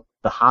about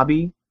the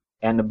hobby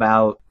and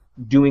about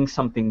doing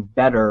something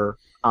better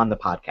on the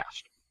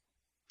podcast.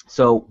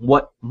 So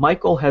what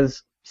Michael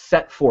has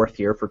set forth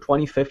here for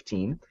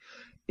 2015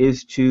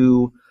 is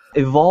to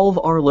evolve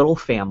our little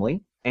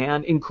family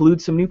and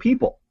include some new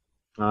people.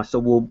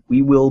 So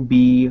we will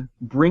be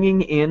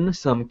bringing in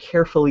some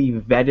carefully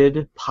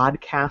vetted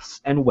podcasts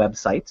and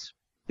websites.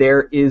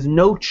 There is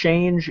no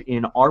change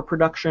in our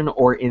production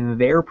or in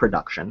their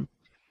production.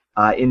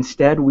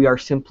 Instead, we are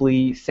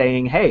simply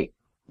saying, hey,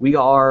 we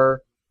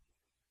are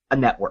a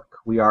network.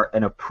 We are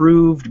an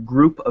approved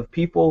group of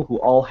people who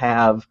all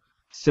have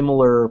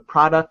similar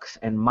products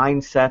and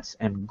mindsets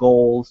and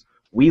goals.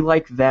 We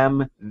like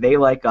them. They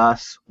like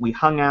us. We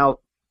hung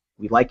out.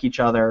 We like each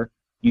other.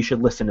 You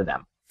should listen to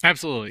them.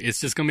 Absolutely.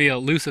 It's just going to be a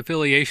loose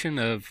affiliation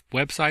of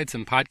websites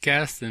and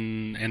podcasts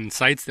and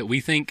sites that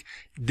we think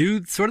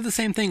do sort of the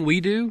same thing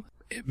we do,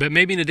 but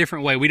maybe in a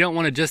different way. We don't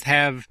want to just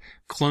have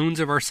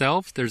clones of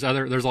ourselves. There's a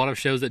lot of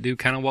shows that do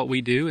kind of what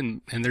we do,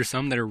 and there's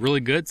some that are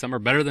really good. Some are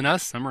better than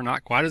us. Some are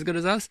not quite as good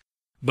as us.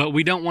 But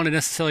we don't want to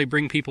necessarily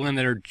bring people in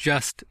that are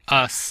just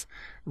us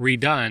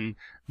redone,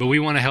 but we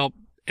want to help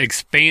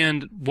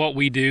expand what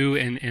we do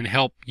and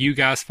help you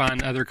guys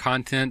find other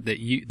content that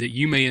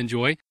you may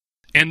enjoy.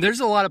 And there's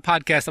a lot of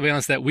podcasts, I'll be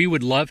honest, that we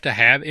would love to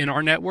have in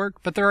our network,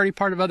 but they're already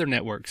part of other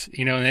networks,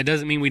 and that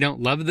doesn't mean we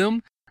don't love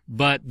them,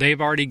 but they've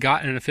already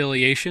got an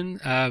affiliation,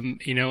 and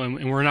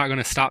we're not going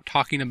to stop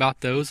talking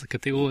about those.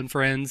 Cthulhu and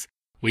Friends,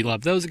 we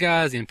love those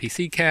guys.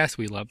 NPC Cast,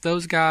 we love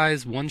those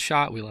guys. One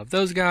Shot, we love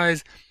those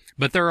guys,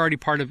 but they're already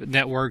part of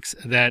networks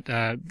that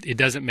it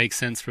doesn't make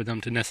sense for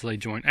them to necessarily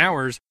join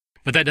ours.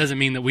 But that doesn't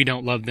mean that we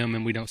don't love them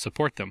and we don't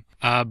support them.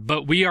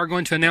 But we are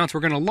going to announce we're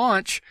going to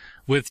launch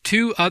with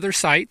 2 other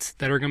sites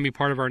that are going to be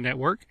part of our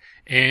network,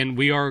 and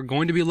we are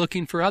going to be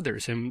looking for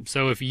others. And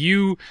so if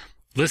you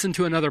listen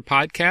to another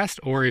podcast,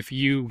 or if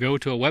you go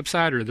to a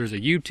website, or there's a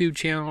YouTube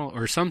channel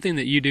or something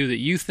that you do that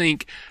you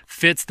think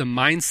fits the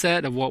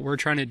mindset of what we're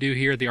trying to do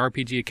here at the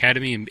RPG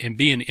Academy and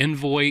be an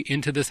envoy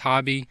into this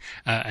hobby,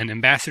 an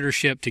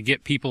ambassadorship to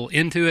get people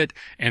into it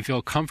and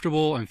feel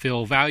comfortable and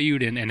feel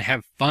valued and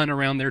have fun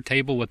around their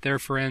table with their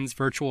friends,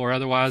 virtual or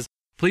otherwise,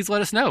 please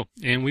let us know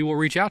and we will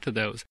reach out to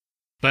those.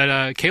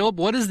 But Caleb,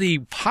 what is the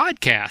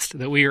podcast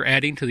that we are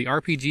adding to the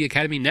RPG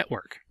Academy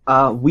network?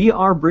 We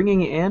are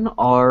bringing in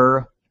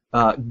our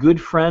good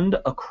friend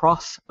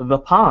across the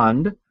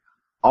pond,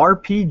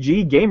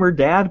 RPG Gamer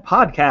Dad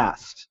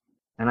Podcast.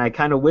 And I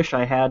kind of wish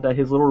I had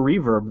his little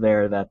reverb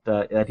there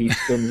that he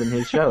spins in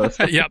his shows.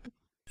 Yep.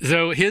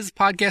 So his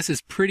podcast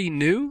is pretty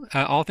new,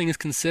 all things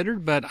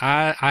considered, but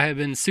I have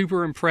been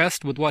super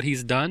impressed with what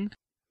he's done.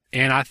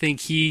 And I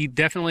think he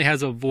definitely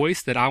has a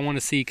voice that I want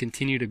to see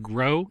continue to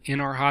grow in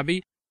our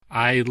hobby.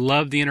 I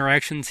love the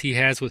interactions he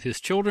has with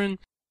his children.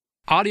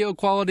 Audio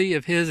quality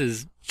of his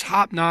is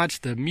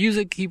top-notch. The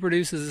music he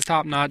produces is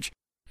top-notch.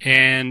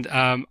 And,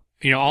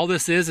 all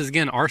this is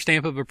again, our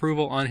stamp of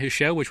approval on his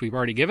show, which we've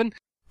already given.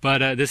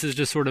 But this is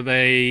just sort of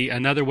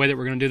another way that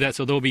we're going to do that.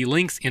 So there'll be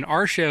links in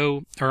our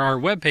show or our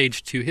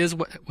webpage to his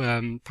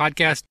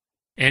podcast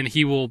and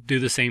he will do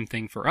the same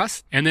thing for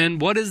us. And then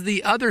what is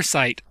the other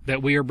site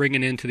that we are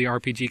bringing into the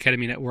RPG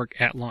Academy Network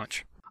at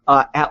launch?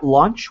 At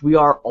launch, we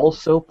are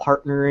also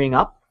partnering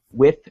up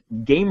with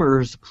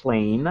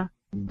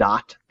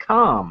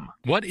GamersPlane.com.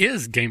 What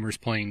is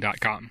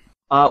GamersPlane.com?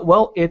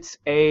 Well, it's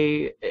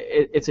a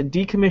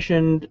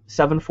decommissioned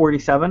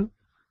 747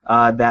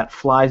 that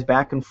flies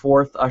back and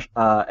forth,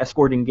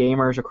 escorting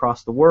gamers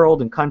across the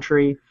world and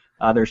country.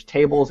 There's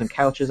tables and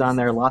couches on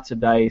there, lots of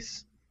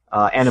dice,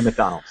 and a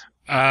McDonald's.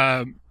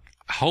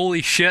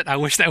 Holy shit, I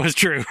wish that was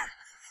true.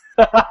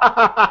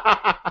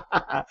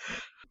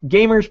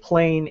 Gamers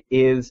Plane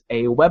is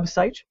a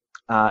website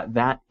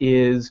that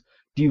is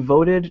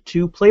devoted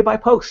to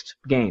play-by-post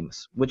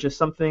games, which is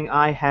something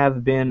I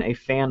have been a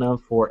fan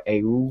of for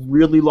a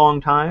really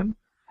long time,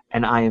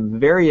 and I am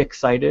very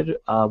excited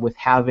with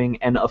having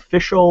an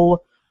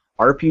official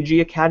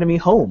RPG Academy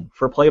home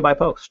for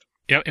play-by-post.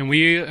 Yep, and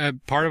we,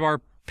 part of our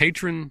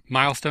patron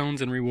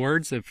milestones and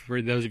rewards,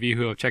 for those of you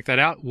who have checked that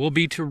out, will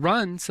be to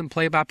run some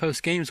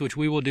play-by-post games, which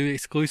we will do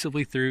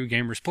exclusively through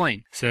Gamers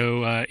Plane.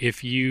 So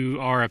if you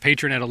are a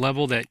patron at a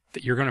level that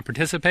you're going to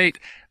participate,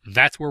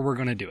 that's where we're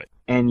going to do it.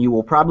 And you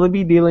will probably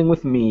be dealing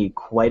with me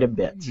quite a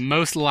bit.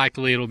 Most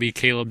likely it'll be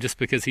Caleb, just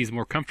because he's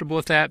more comfortable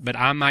with that, but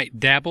I might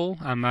dabble.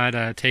 I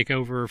might take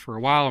over for a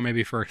while, or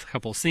maybe for a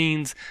couple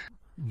scenes.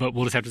 But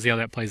we'll just have to see how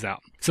that plays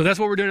out. So that's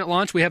what we're doing at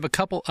launch. We have a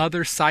couple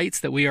other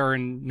sites that we are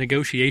in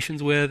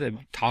negotiations with and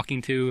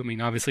talking to. I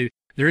mean, obviously,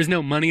 there is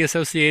no money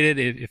associated.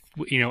 If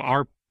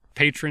our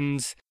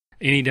patrons,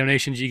 any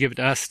donations you give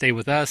to us, stay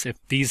with us. If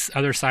these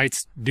other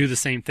sites do the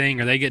same thing,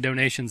 or they get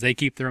donations, they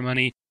keep their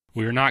money.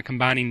 We're not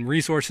combining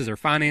resources or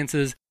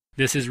finances.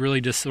 This is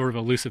really just sort of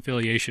a loose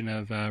affiliation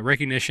of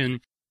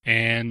recognition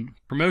and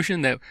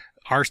promotion, that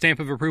our stamp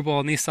of approval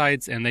on these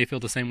sites, and they feel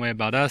the same way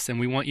about us, and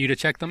we want you to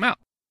check them out.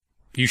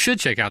 You should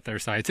check out their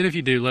sites, and if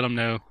you do, let them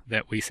know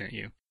that we sent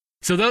you.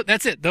 So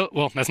that's it.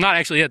 Well, that's not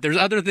actually it. There's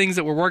other things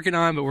that we're working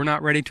on, but we're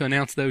not ready to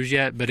announce those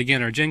yet. But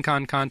again, our Gen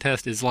Con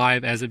contest is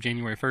live as of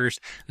January 1st.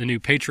 The new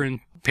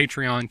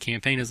Patreon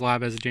campaign is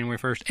live as of January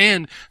 1st,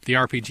 and the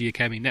RPG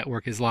Academy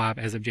Network is live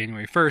as of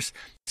January 1st.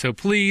 So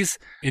please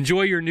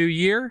enjoy your new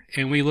year,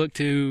 and we look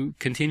to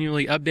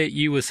continually update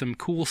you with some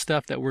cool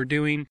stuff that we're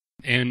doing.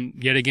 And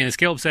yet again, as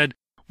Caleb said,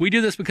 we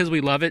do this because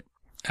we love it.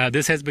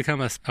 This has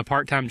become a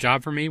part-time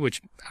job for me,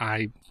 which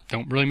I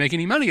don't really make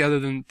any money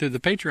other than through the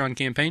Patreon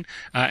campaign.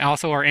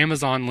 Also, our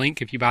Amazon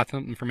link, if you buy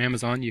something from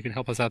Amazon, you can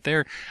help us out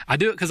there. I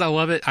do it because I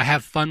love it. I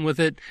have fun with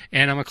it,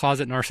 and I'm a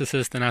closet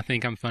narcissist, and I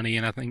think I'm funny,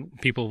 and I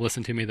think people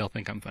listen to me, they'll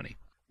think I'm funny.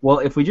 Well,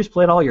 if we just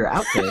played all your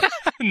outtakes.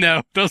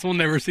 No, those will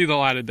never see the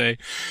light of day.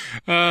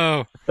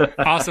 Oh,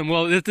 awesome.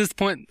 Well, at this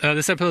point,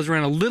 this episode's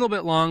ran a little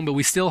bit long, but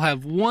we still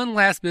have one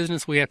last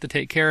business we have to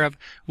take care of.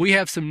 We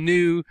have some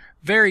new,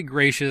 very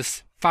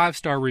gracious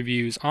 5-star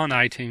reviews on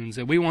iTunes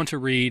that we want to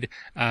read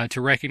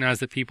to recognize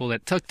the people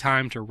that took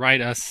time to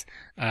write us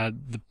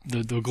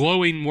the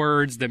glowing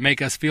words that make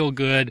us feel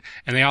good,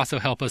 and they also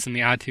help us in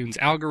the iTunes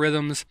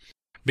algorithms.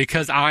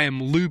 Because I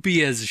am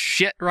loopy as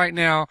shit right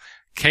now,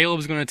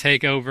 Caleb's going to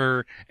take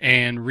over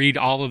and read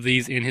all of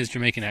these in his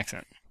Jamaican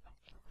accent.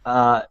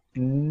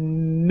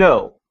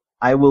 No.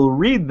 I will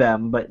read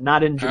them, but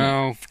not in Jamaican.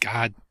 Oh,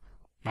 God.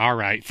 All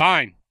right,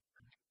 fine.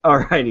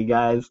 Alrighty,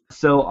 guys.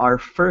 So our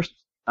first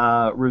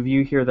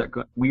review here that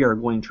we are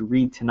going to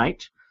read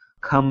tonight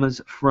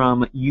comes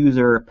from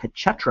user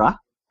Pechetra,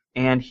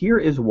 and here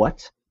is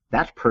what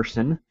that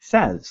person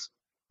says.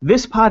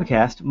 This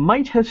podcast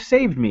might have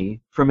saved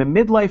me from a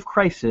midlife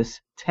crisis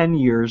 10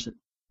 years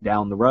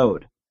down the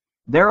road.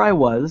 There I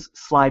was,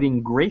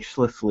 sliding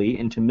gracelessly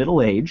into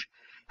middle age,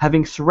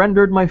 having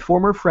surrendered my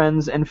former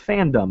friends and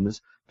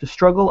fandoms to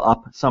struggle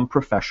up some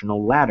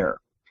professional ladder.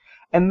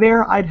 And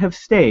there I'd have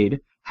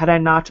stayed had I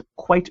not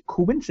quite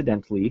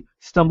coincidentally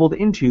stumbled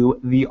into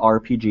the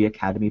RPG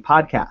Academy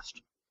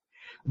podcast.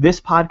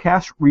 This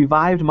podcast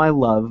revived my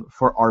love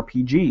for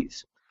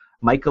RPGs.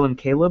 Michael and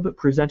Caleb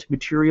present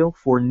material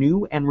for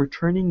new and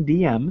returning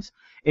DMs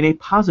in a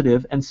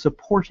positive and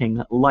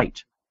supporting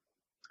light.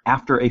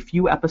 After a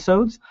few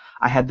episodes,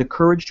 I had the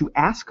courage to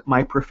ask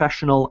my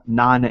professional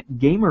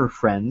non-gamer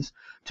friends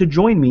to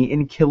join me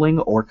in killing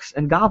orcs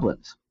and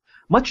goblins.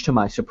 Much to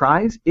my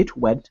surprise, it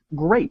went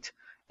great,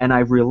 and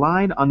I've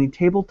relied on the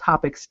Table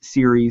Topics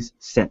series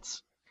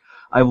since.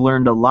 I've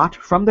learned a lot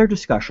from their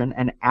discussion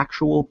and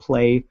actual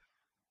play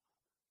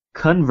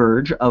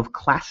converge of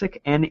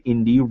classic and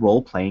indie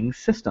role-playing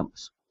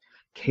systems.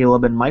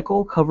 Caleb and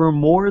Michael cover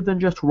more than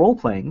just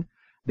role-playing.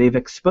 They've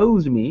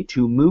exposed me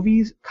to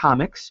movies,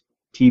 comics,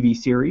 TV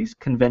series,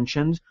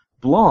 conventions,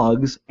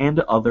 blogs,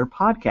 and other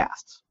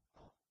podcasts.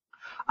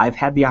 I've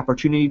had the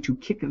opportunity to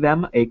kick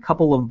them a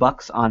couple of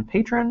bucks on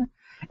Patreon,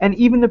 and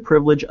even the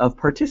privilege of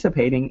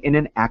participating in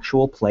an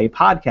actual play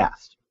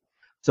podcast.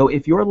 So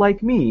if you're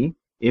like me,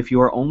 if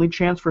your only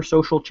chance for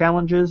social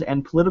challenges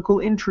and political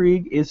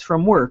intrigue is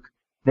from work,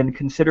 then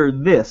consider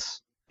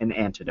this an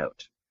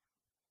antidote.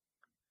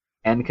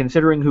 And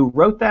considering who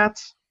wrote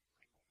that,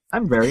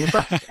 I'm very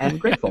impressed and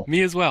grateful.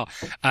 Me as well.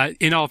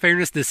 In all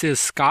fairness, this is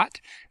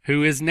Scott,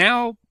 who is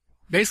now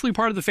basically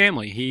part of the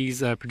family. He's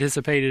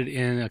participated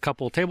in a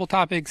couple of table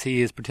topics.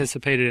 He has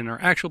participated in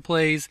our actual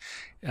plays.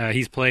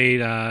 He's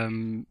played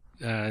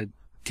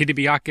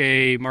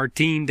Titibiake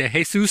Martin de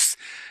Jesus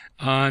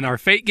on our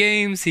Fate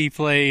games. He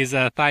plays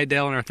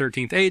Thydell in our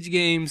 13th Age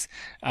games.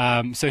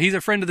 So he's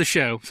a friend of the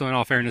show, so in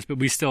all fairness, but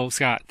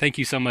Scott, thank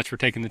you so much for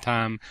taking the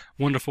time.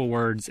 Wonderful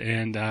words,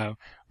 and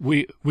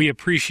we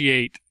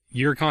appreciate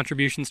your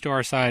contributions to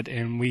our site,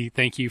 and we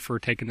thank you for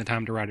taking the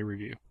time to write a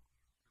review.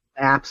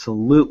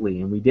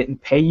 Absolutely, and we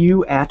didn't pay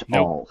you at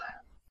all.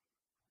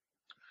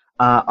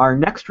 Our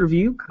next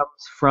review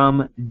comes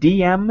from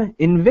DM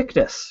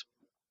Invictus.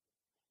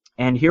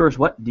 And here is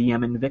what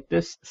DM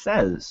Invictus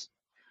says.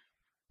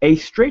 A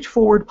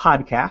straightforward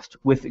podcast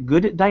with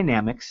good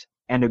dynamics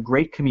and a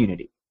great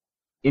community.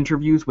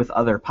 Interviews with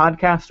other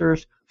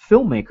podcasters,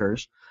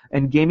 filmmakers,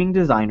 and gaming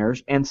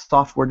designers and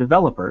software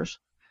developers.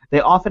 They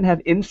often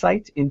have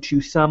insight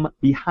into some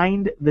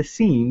behind the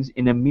scenes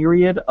in a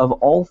myriad of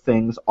all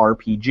things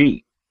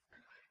RPG.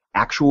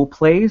 Actual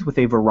plays with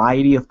a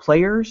variety of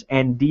players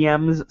and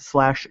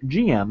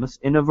DMs/GMs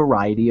in a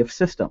variety of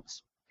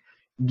systems.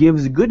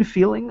 Gives good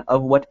feeling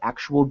of what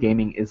actual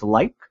gaming is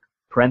like,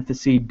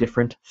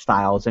 different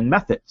styles and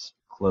methods,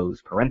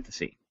 close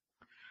parenthesis.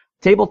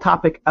 Table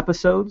topic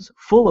episodes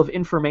full of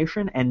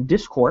information and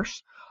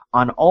discourse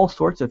on all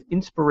sorts of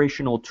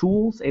inspirational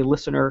tools a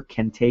listener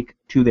can take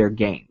to their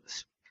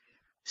games.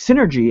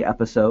 Synergy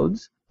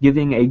episodes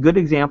giving a good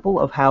example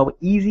of how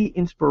easy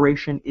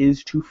inspiration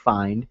is to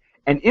find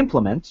and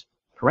implement,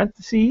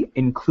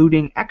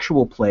 including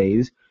actual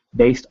plays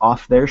based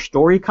off their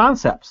story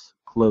concepts,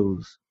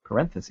 close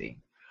parenthesis.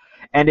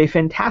 And a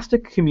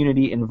fantastic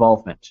community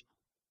involvement.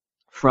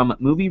 From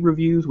movie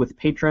reviews with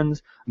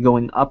patrons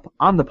going up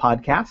on the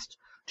podcast,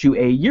 to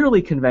a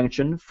yearly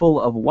convention full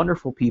of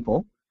wonderful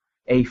people,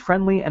 a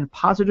friendly and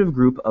positive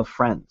group of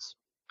friends.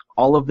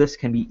 All of this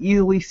can be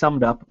easily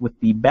summed up with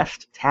the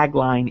best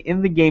tagline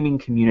in the gaming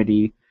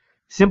community,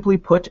 simply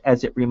put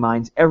as it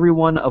reminds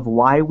everyone of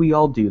why we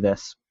all do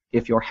this.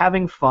 If you're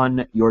having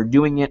fun, you're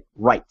doing it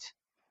right.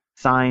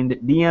 Signed,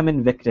 DM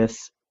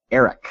Invictus,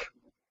 Eric.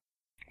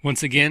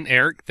 Once again,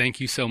 Eric, thank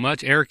you so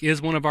much. Eric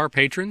is one of our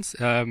patrons.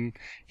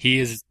 He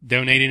is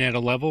donating at a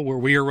level where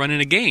we are running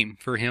a game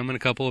for him and a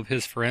couple of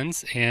his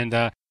friends. And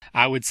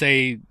I would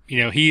say,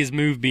 he has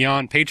moved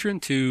beyond patron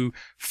to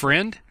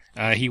friend.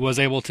 He was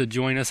able to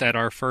join us at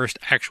our first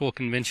actual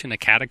convention, a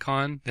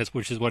Catacon,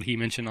 which is what he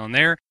mentioned on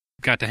there.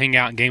 Got to hang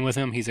out and game with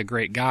him. He's a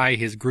great guy.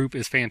 His group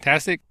is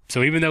fantastic.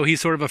 So even though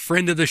he's sort of a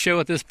friend of the show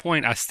at this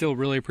point, I still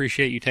really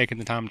appreciate you taking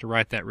the time to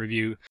write that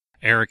review,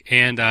 Eric,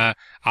 and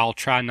I'll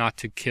try not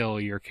to kill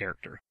your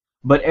character.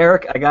 But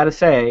Eric, I gotta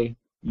say,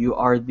 you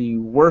are the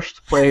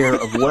worst player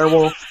of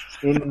Werewolf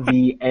in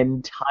the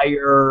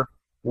entire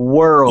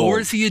world.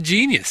 Or is he a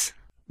genius?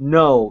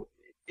 No,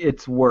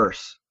 it's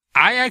worse.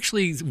 I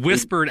actually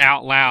whispered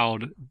out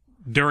loud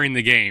during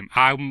the game,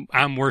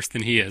 I'm worse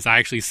than he is. I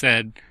actually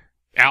said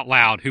out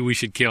loud who we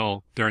should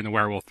kill during the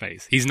werewolf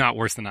phase. He's not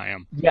worse than I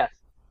am. Yes.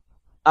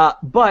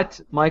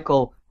 But,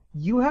 Michael,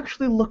 you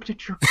actually looked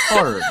at your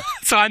card.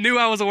 So I knew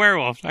I was a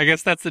werewolf. I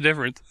guess that's the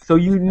difference. So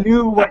you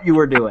knew what you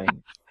were doing.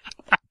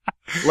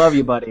 Love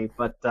you, buddy.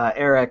 But,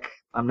 Eric,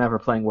 I'm never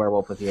playing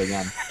werewolf with you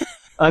again.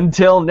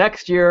 Until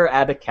next year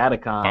at a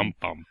Catacon. Bum,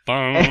 bum,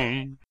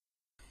 bum.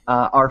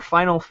 Our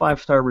final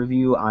 5-star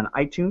review on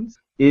iTunes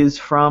is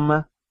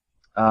from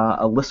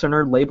a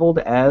listener labeled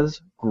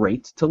as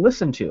great to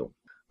listen to.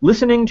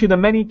 Listening to the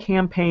many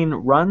campaign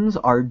runs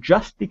are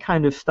just the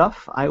kind of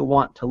stuff I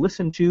want to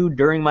listen to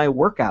during my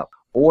workout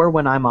or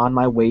when I'm on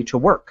my way to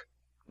work.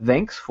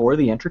 Thanks for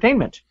the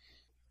entertainment.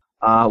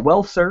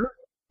 Well, sir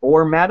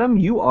or madam,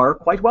 you are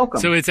quite welcome.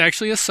 So it's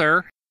actually a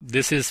sir.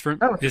 This is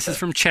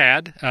from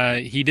Chad.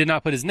 He did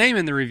not put his name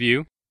in the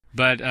review,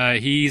 but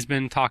he's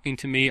been talking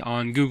to me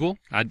on Google.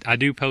 I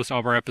do post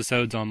all of our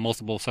episodes on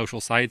multiple social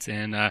sites,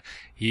 and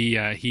he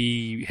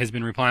has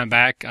been replying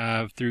back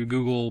through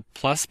Google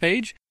Plus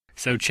page.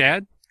 So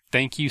Chad,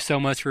 thank you so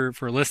much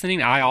for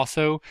listening. I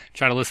also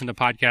try to listen to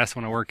podcasts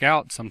when I work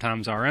out,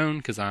 sometimes our own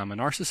because I'm a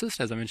narcissist,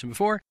 as I mentioned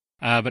before,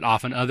 but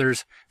often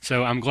others.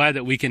 So I'm glad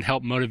that we can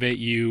help motivate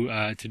you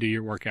to do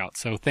your workout.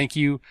 So thank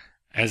you,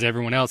 as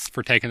everyone else,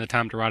 for taking the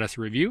time to write us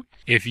a review.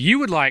 If you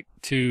would like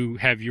to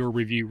have your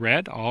review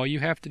read, all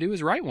you have to do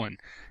is write one.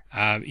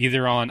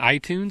 Either on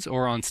iTunes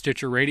or on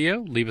Stitcher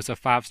Radio. Leave us a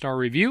 5-star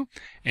review,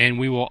 and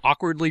we will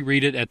awkwardly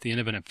read it at the end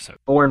of an episode.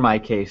 Or in my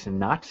case,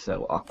 not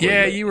so awkward.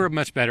 Yeah, you were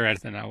much better at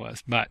it than I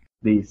was, but...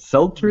 The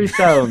sultry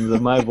sounds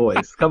of my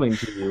voice coming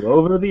to you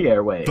over the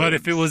airwaves. But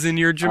if it was in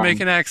your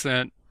Jamaican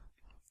accent,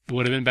 it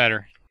would have been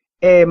better.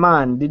 Hey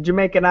man, the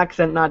Jamaican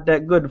accent not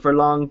that good for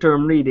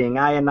long-term reading.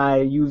 I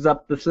use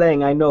up the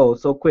slang I know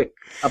so quick.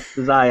 Up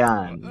to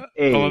Zion.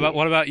 Hey.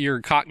 What about your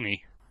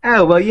Cockney?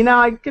 Oh, well,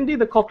 I can do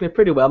the Cockney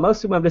pretty well.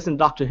 Most of them have listened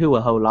to Doctor Who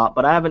a whole lot,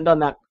 but I haven't done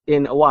that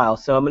in a while,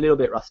 so I'm a little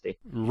bit rusty.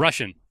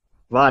 Russian.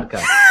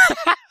 Vodka.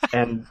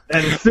 and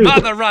soup.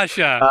 Mother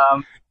Russia.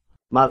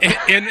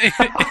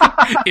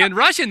 In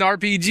Russian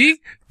RPG,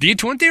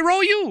 D20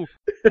 roll you.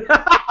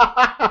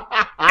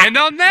 And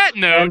on that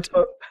note...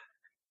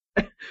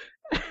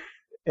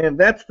 And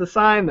that's the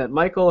sign that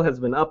Michael has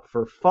been up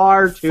for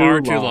far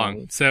too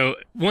long. So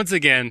once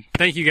again,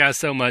 thank you guys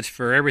so much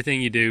for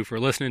everything you do, for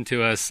listening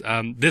to us.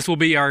 This will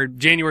be our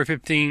January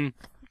 15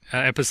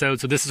 episode,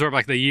 so this is sort of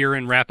like the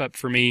year-end wrap-up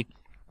for me.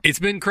 It's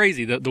been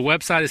crazy. The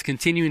website is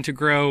continuing to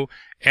grow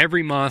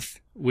every month.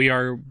 We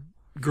are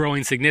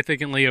growing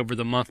significantly over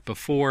the month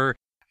before.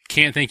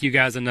 Can't thank you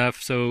guys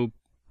enough. So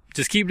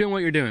just keep doing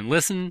what you're doing.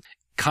 Listen,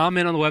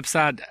 comment on the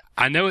website.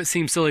 I know it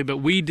seems silly, but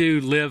we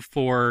do live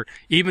for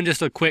even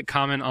just a quick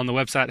comment on the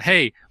website.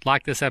 Hey,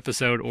 like this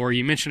episode, or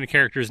you mention a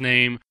character's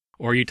name,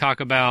 or you talk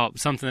about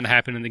something that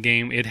happened in the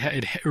game. It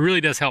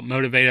really does help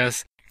motivate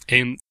us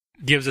and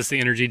gives us the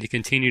energy to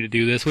continue to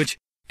do this, which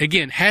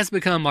again has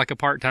become like a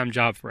part-time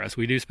job for us.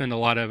 We do spend a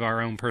lot of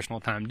our own personal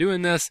time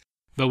doing this,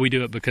 but we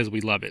do it because we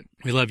love it.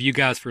 We love you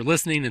guys for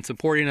listening and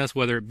supporting us,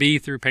 whether it be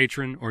through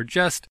Patreon or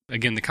just,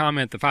 again, the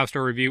comment, the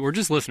 5-star review, or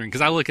just listening,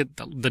 because I look at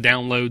the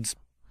downloads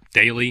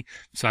daily,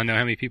 so I know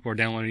how many people are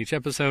downloading each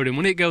episode. And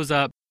when it goes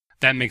up,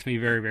 that makes me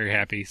very, very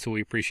happy. So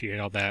we appreciate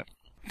all that.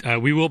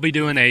 We will be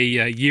doing a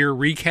year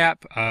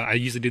recap. I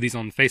usually do these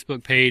on the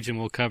Facebook page, and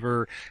we'll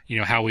cover,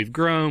 how we've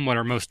grown, what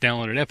our most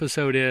downloaded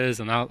episode is,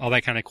 and all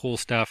that kind of cool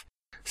stuff.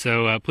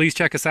 So please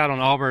check us out on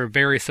all of our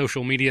various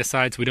social media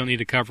sites. We don't need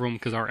to cover them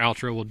because our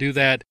outro will do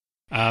that.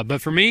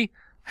 But for me,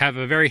 have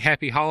a very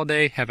happy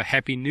holiday. Have a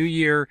happy new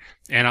year.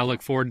 And I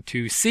look forward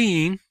to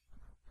seeing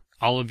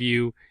all of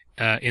you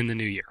in the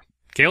new year.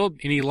 Caleb,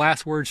 any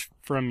last words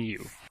from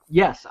you?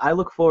 Yes, I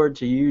look forward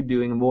to you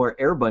doing more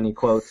Air Bunny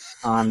quotes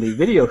on the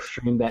video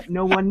stream that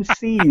no one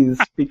sees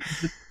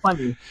because it's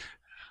funny.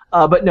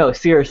 But no,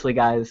 seriously,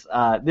 guys,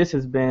 this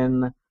has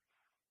been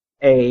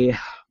a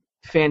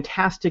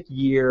fantastic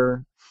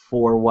year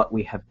for what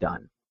we have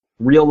done.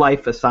 Real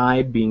life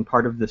aside, being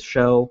part of this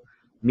show,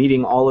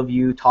 meeting all of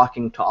you,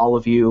 talking to all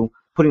of you,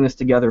 putting this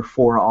together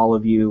for all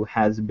of you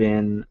has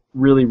been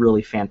really,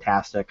 really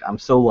fantastic. I'm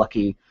so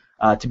lucky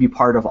to be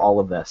part of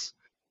all of this.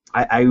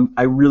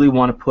 I really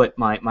want to put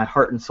my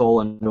heart and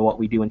soul into what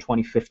we do in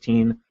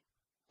 2015.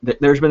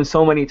 There's been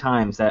so many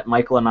times that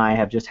Michael and I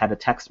have just had a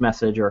text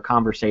message or a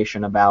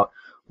conversation about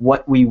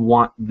what we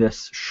want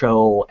this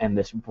show and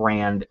this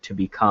brand to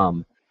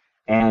become.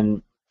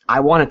 And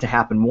I want it to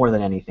happen more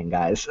than anything,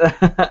 guys.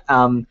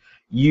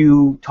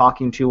 You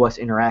talking to us,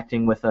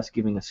 interacting with us,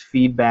 giving us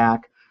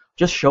feedback,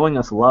 just showing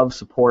us love,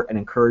 support, and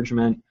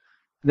encouragement,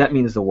 that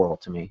means the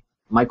world to me.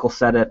 Michael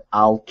said it.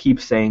 I'll keep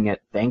saying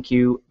it. Thank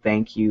you,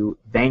 thank you,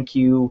 thank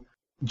you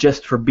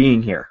just for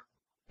being here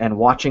and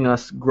watching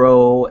us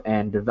grow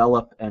and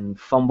develop and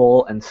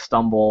fumble and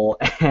stumble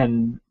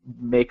and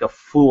make a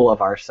fool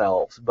of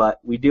ourselves. But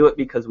we do it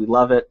because we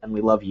love it and we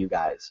love you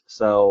guys.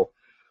 So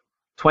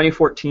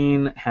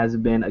 2014 has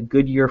been a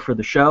good year for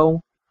the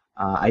show.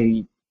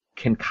 I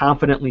can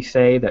confidently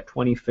say that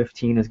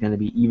 2015 is going to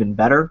be even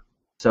better.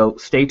 So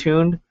stay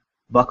tuned,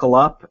 buckle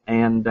up,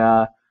 and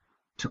to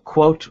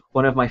quote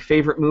one of my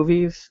favorite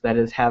movies that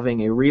is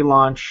having a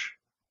relaunch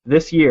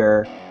this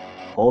year,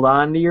 hold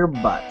on to your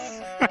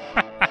butts.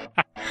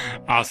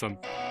 Awesome.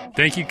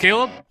 Thank you,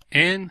 Caleb,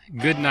 and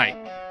good night.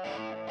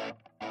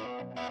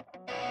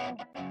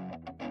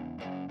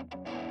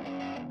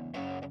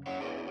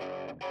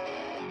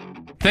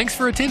 Thanks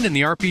for attending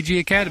the RPG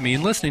Academy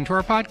and listening to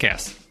our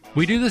podcast.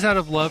 We do this out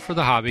of love for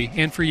the hobby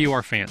and for you,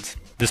 our fans.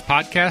 This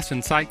podcast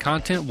and site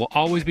content will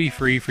always be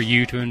free for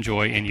you to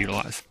enjoy and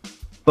utilize.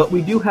 But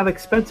we do have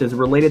expenses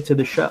related to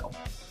the show.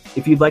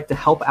 If you'd like to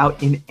help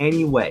out in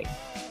any way,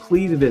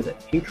 please visit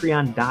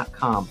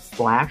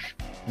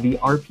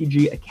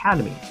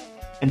patreon.com/TheRPGAcademy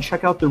and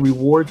check out the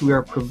rewards we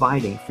are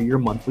providing for your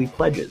monthly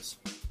pledges.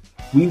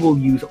 We will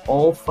use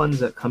all funds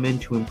that come in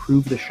to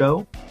improve the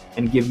show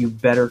and give you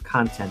better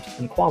content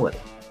and quality.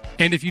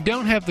 And if you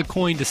don't have the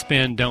coin to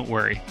spend, don't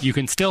worry. You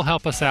can still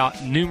help us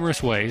out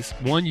numerous ways.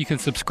 One, you can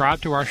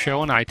subscribe to our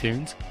show on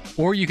iTunes,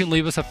 or you can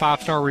leave us a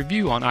 5-star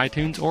review on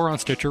iTunes or on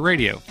Stitcher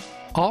Radio.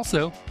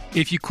 Also,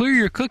 if you clear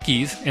your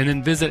cookies and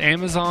then visit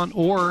Amazon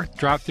or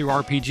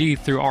DriveThruRPG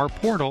through our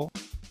portal,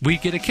 we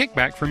get a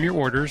kickback from your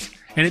orders,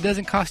 and it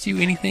doesn't cost you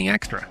anything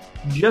extra.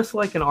 Just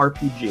like an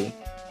RPG,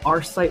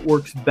 our site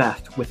works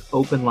best with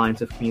open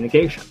lines of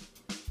communication.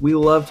 We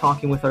love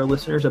talking with our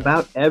listeners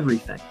about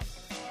everything.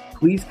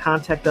 Please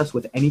contact us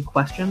with any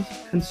questions,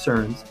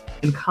 concerns,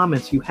 and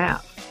comments you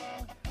have.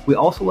 We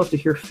also love to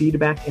hear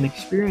feedback and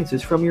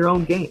experiences from your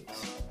own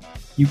games.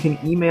 You can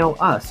email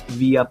us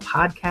via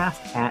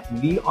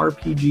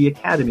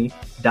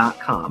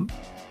podcast@therpgacademy.com,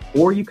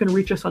 or you can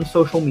reach us on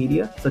social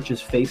media such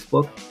as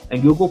Facebook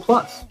and Google+.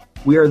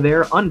 We are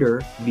there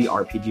under The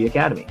RPG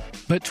Academy.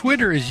 But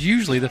Twitter is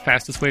usually the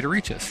fastest way to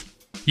reach us.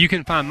 You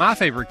can find my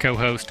favorite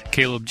co-host,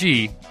 Caleb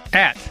G,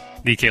 at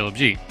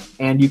TheCalebG.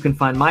 And you can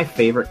find my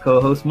favorite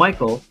co-host,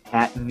 Michael,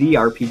 at The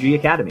RPG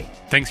Academy.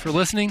 Thanks for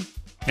listening,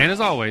 and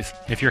as always,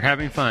 if you're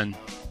having fun,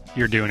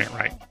 you're doing it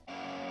right.